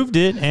 He's proved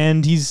it,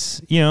 and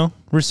he's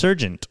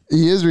resurgent.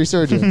 He is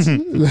resurgent,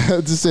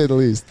 to say the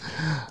least.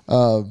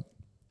 All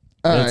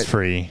It's right.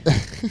 free,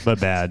 but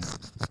bad.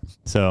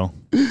 So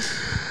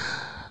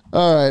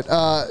All right.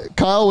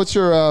 Kyle, what's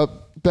your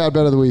bad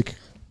bet of the week?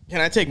 Can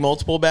I take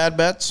multiple bad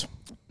bets?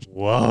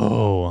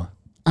 whoa,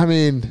 I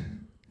mean,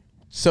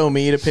 So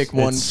me to pick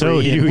one It's so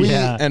free you, and,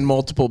 yeah. and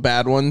multiple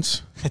bad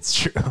ones. it's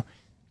true.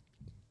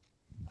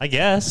 I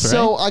guess.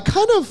 so right?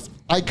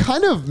 I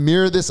kind of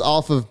mirror this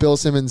off of Bill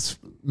Simmons'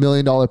 $1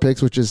 million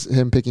picks, which is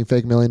him picking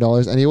fake $1 million,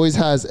 and he always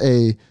has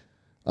a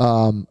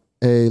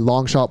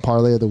long shot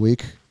parlay of the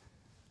week,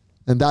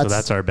 and So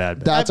that's our bad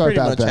bet. that's I our pretty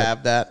bad much bet.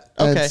 have that.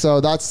 Okay.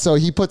 And so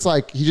he puts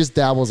he just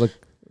dabbles a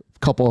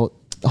couple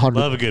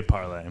hundred, Love a good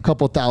parlay.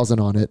 couple thousand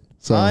on it.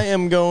 So I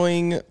am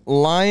going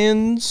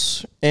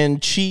Lions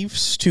and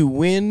Chiefs to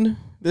win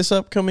this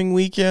upcoming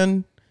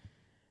weekend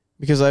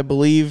because I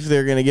believe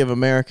they're going to give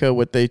America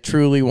what they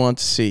truly want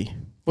to see.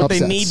 What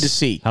Upsets. they need to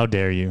see, How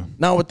dare you?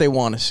 not what they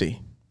want to see.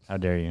 How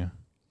dare you?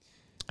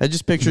 I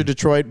just picture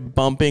Detroit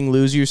bumping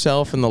Lose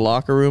Yourself in the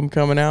locker room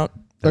coming out.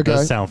 That Okay.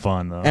 does sound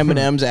fun though.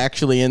 Eminem's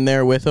actually in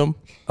there with them,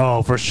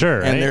 Oh, for sure.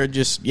 and right? they're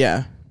just,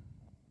 yeah.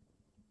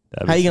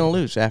 That'd How be you going cool. to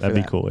lose after That'd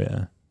be that? cool.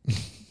 Yeah.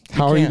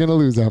 how are you can't. going to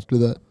lose after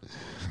that?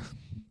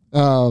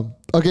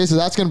 Okay, so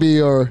that's going to be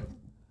your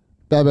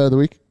bad bet of the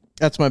week.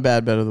 That's my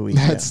bad bet of the week.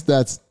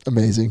 That's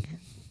amazing.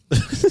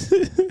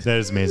 That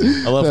is amazing.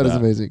 I love That that. is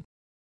amazing.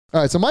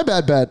 All right, so my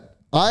bad bet.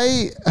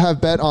 I have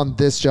bet on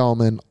this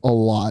gentleman a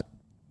lot,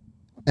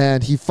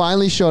 and he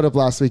finally showed up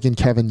last week in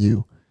Kevin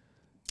Yu.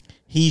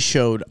 He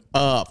showed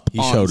up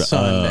on showed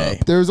Sunday.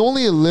 There's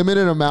only a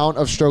limited amount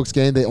of strokes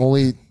gained. They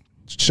only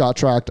shot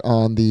tracked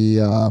on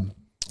the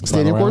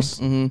stadium round? course.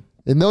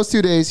 In those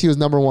 2 days, he was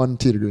number 1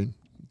 tee to green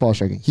ball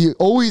striking. He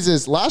always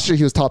is. Last year,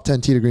 he was top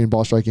 10 tee to green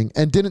ball striking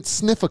and didn't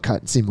sniff a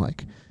cut, it seemed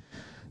like.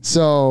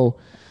 So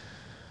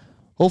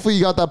hopefully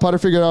you got that putter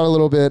figured out a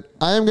little bit.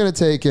 I am going to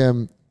take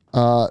him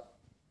top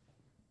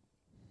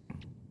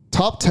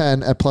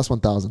 10 at plus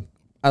 1,000.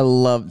 I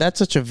love that's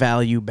such a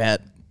value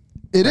bet.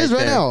 It is right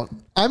there. now.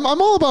 I'm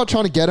all about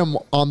trying to get him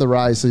on the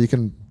rise so you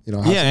can,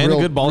 have some and real,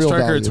 a good ball real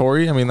striker value. at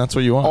Torrey. I mean, that's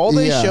what you want. All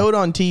they Yeah. showed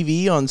on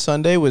TV on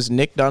Sunday was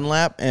Nick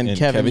Dunlap and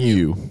Kevin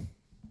Yu.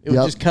 It was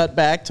Yep. just cut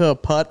back to a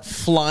putt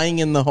flying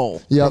in the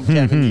hole. Yep. From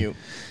Kevin Yu.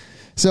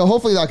 So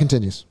hopefully that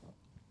continues.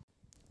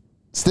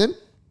 Stin?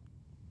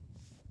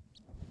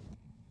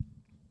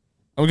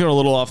 I'm going a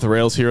little off the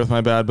rails here with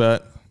my bad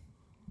bet.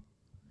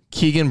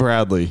 Keegan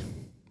Bradley,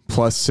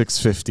 plus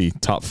 650,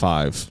 top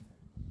 5.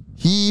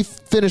 He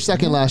finished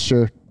second last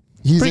year.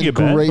 He's Pretty in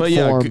good bet. great But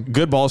yeah, form.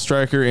 good ball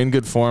striker, in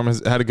good form,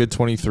 has had a good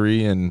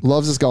 23, and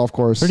Loves his golf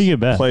course. Pretty good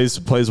bet. plays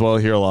well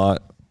here a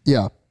lot.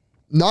 Yeah.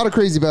 Not a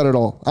crazy bet at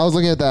all. I was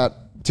looking at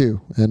that too.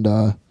 And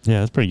Yeah,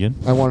 that's pretty good.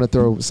 I want to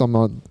throw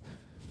some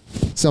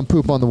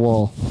poop on the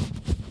wall.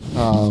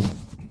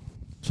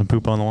 Some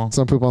poop on the wall.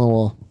 Some poop on the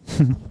wall.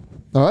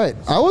 All right.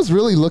 I was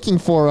really looking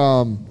for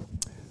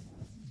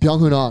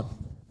Byung-Hun An. A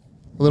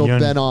little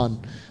Ben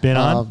on. Ben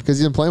on? Because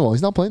he didn't play well.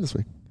 He's not playing this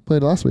week.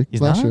 Played last week.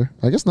 He's last not? year.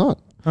 I guess not.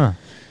 Huh.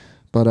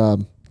 But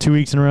 2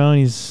 weeks in a row, and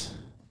he's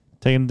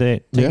taking a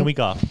week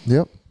off.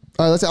 yep.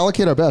 All right, let's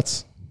allocate our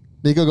bets.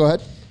 Nico, go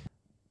ahead.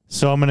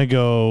 So I'm going to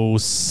go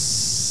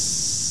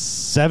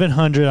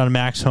 700 on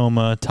Max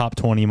Homa, top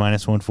 20,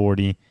 minus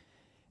 140.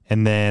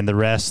 And then the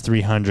rest,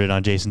 300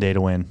 on Jason Day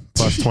to win,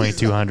 plus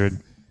 2,200.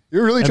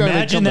 You're really trying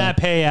Imagine to that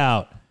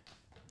payout.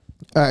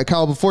 All right,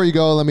 Kyle, before you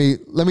go, let me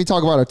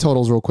talk about our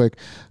totals real quick.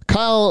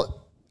 Kyle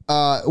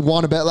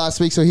won a bet last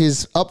week, so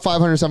he's up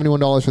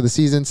 $571 for the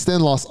season.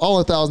 Stin lost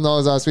all $1,000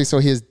 last week, so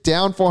he is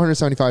down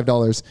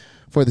 $475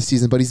 for the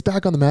season, but he's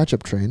back on the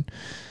matchup train.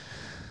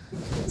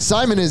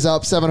 Simon is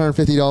up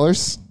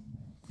 $750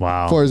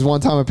 Wow. for his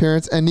one-time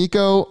appearance, and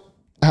Nico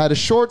had a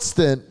short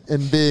stint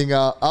in being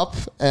up,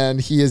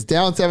 and he is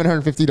down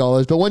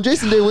 $750. But when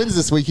Jason Day wins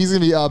this week, he's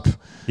going to be up.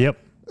 Yep.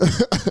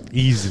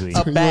 Easily.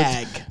 A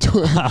bag.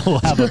 I'll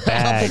have a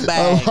bag.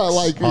 Bags.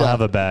 I'll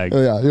have a bag.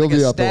 Oh, yeah, he'll Like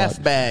be a up a lot.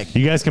 staff bag.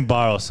 You guys can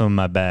borrow some of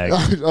my bag.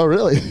 Oh,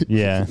 really?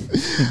 Yeah.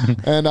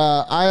 And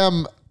I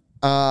am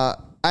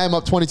up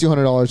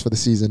 $2,200 for the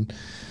season.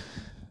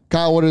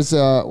 Kyle,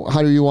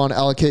 how do you want to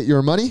allocate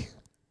your money?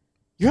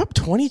 You're up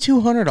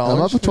 $2,200.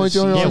 I'm up with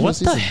 $2,200. Yeah, for what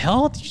season. the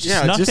hell? You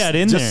just snuck that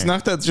in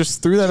there.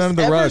 Just threw that under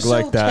the Ever rug so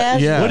like that.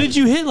 casual. Yeah. What did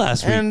you hit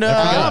last week? And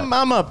I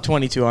forgot. I'm up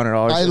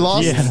 $2,200. I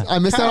lost. Yeah. I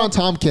missed out on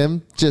Tom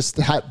Kim. Just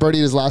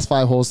birdied his last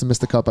 5 holes to miss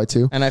the cut by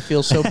 2. And I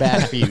feel so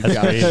bad for you That's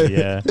guys. crazy,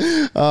 yeah.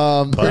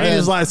 Pretty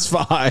his last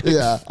 5.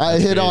 Yeah, I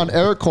hit on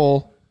Eric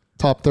Cole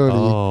top 30,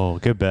 Oh,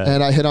 good bet.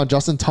 and I hit on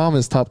Justin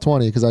Thomas top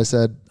 20 because I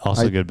said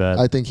Also good bet.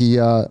 I think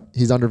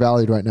he's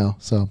undervalued right now.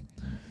 So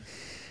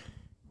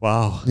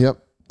Wow. yep.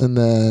 And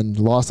then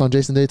lost on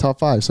Jason Day top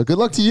 5. So good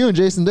luck to you and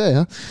Jason Day,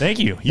 huh? Thank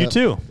you. You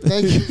too.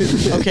 Thank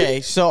you. Okay,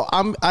 so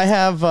I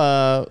have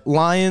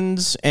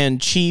Lions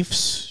and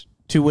Chiefs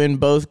to win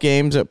both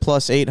games at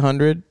plus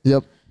 800.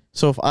 Yep.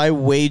 So if I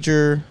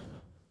wager,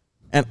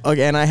 and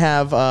again I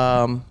have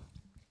Sahith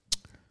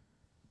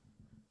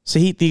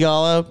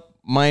Theegala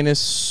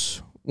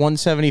minus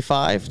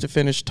 175 to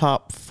finish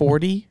top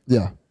 40.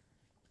 Yeah.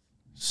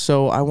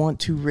 So I want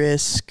to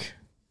risk,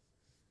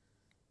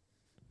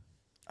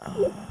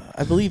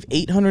 I believe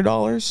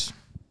 $800.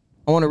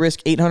 I want to risk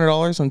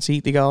 $800 on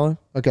Sahith Theegala,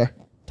 Okay.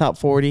 top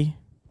 40,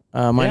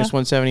 minus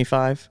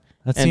 175,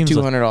 That and seems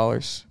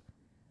 $200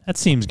 That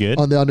seems good.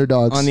 On the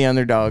underdogs. on the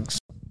underdogs.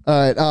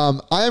 All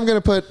right. I am going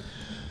to put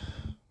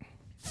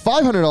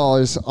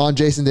 $500 on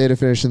Jason Day to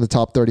finish in the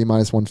top 30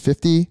 minus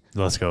 150.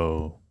 Let's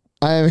go.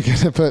 I am going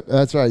to put,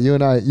 that's right, you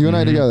and I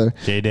together.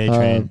 J-Day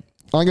train.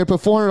 I'm going to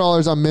put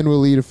 $400 on Min Woo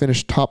Lee to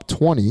finish top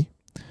 20.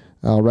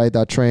 I'll ride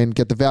that train,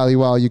 get the value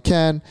while you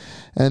can.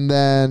 And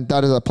then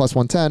that is at plus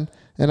 110.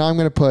 And I'm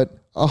going to put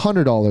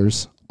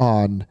 $100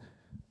 on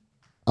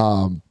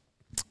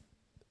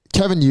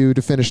Kevin Yu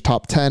to finish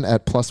top 10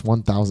 at plus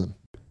 1,000.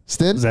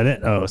 Stin? Is that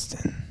it? Oh,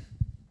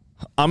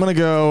 I'm going to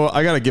go.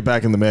 I got to get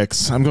back in the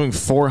mix. I'm going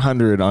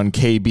 400 on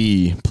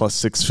KB plus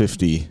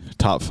 650,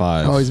 top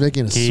 5. Oh, he's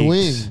making a Keeks.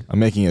 swing. I'm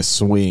making a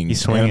swing. He's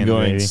And swinging, I'm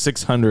going baby.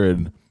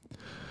 600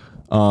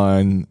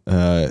 on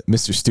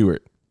Mr.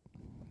 Stewart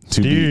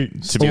to be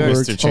Over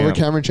Mr. Champ.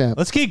 Cameron Champ.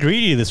 Let's get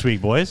greedy this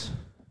week, boys.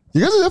 You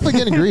guys are definitely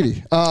getting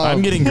greedy.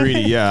 I'm getting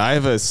greedy. Yeah, I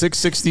have a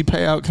 660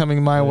 payout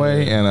coming my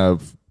way and a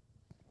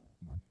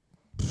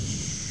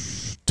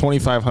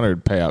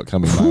 2,500 payout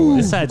coming my way.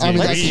 This side's I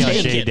getting mean, greedy on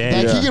that's J Keegan. Day.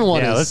 That Yeah. Keegan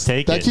one Yeah, is. let's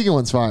take that it. Keegan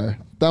one's fire.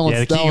 That one's,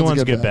 the that Keegan one's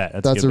one's a good bet.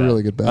 That's a That's good a bet.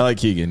 really good bet. I like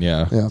Keegan.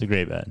 Yeah. Yeah. It's a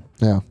great bet.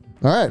 Yeah. All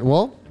right.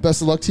 Well,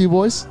 best of luck to you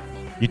boys.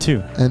 You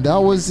too. And that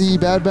was the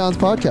Bad Bounds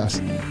podcast.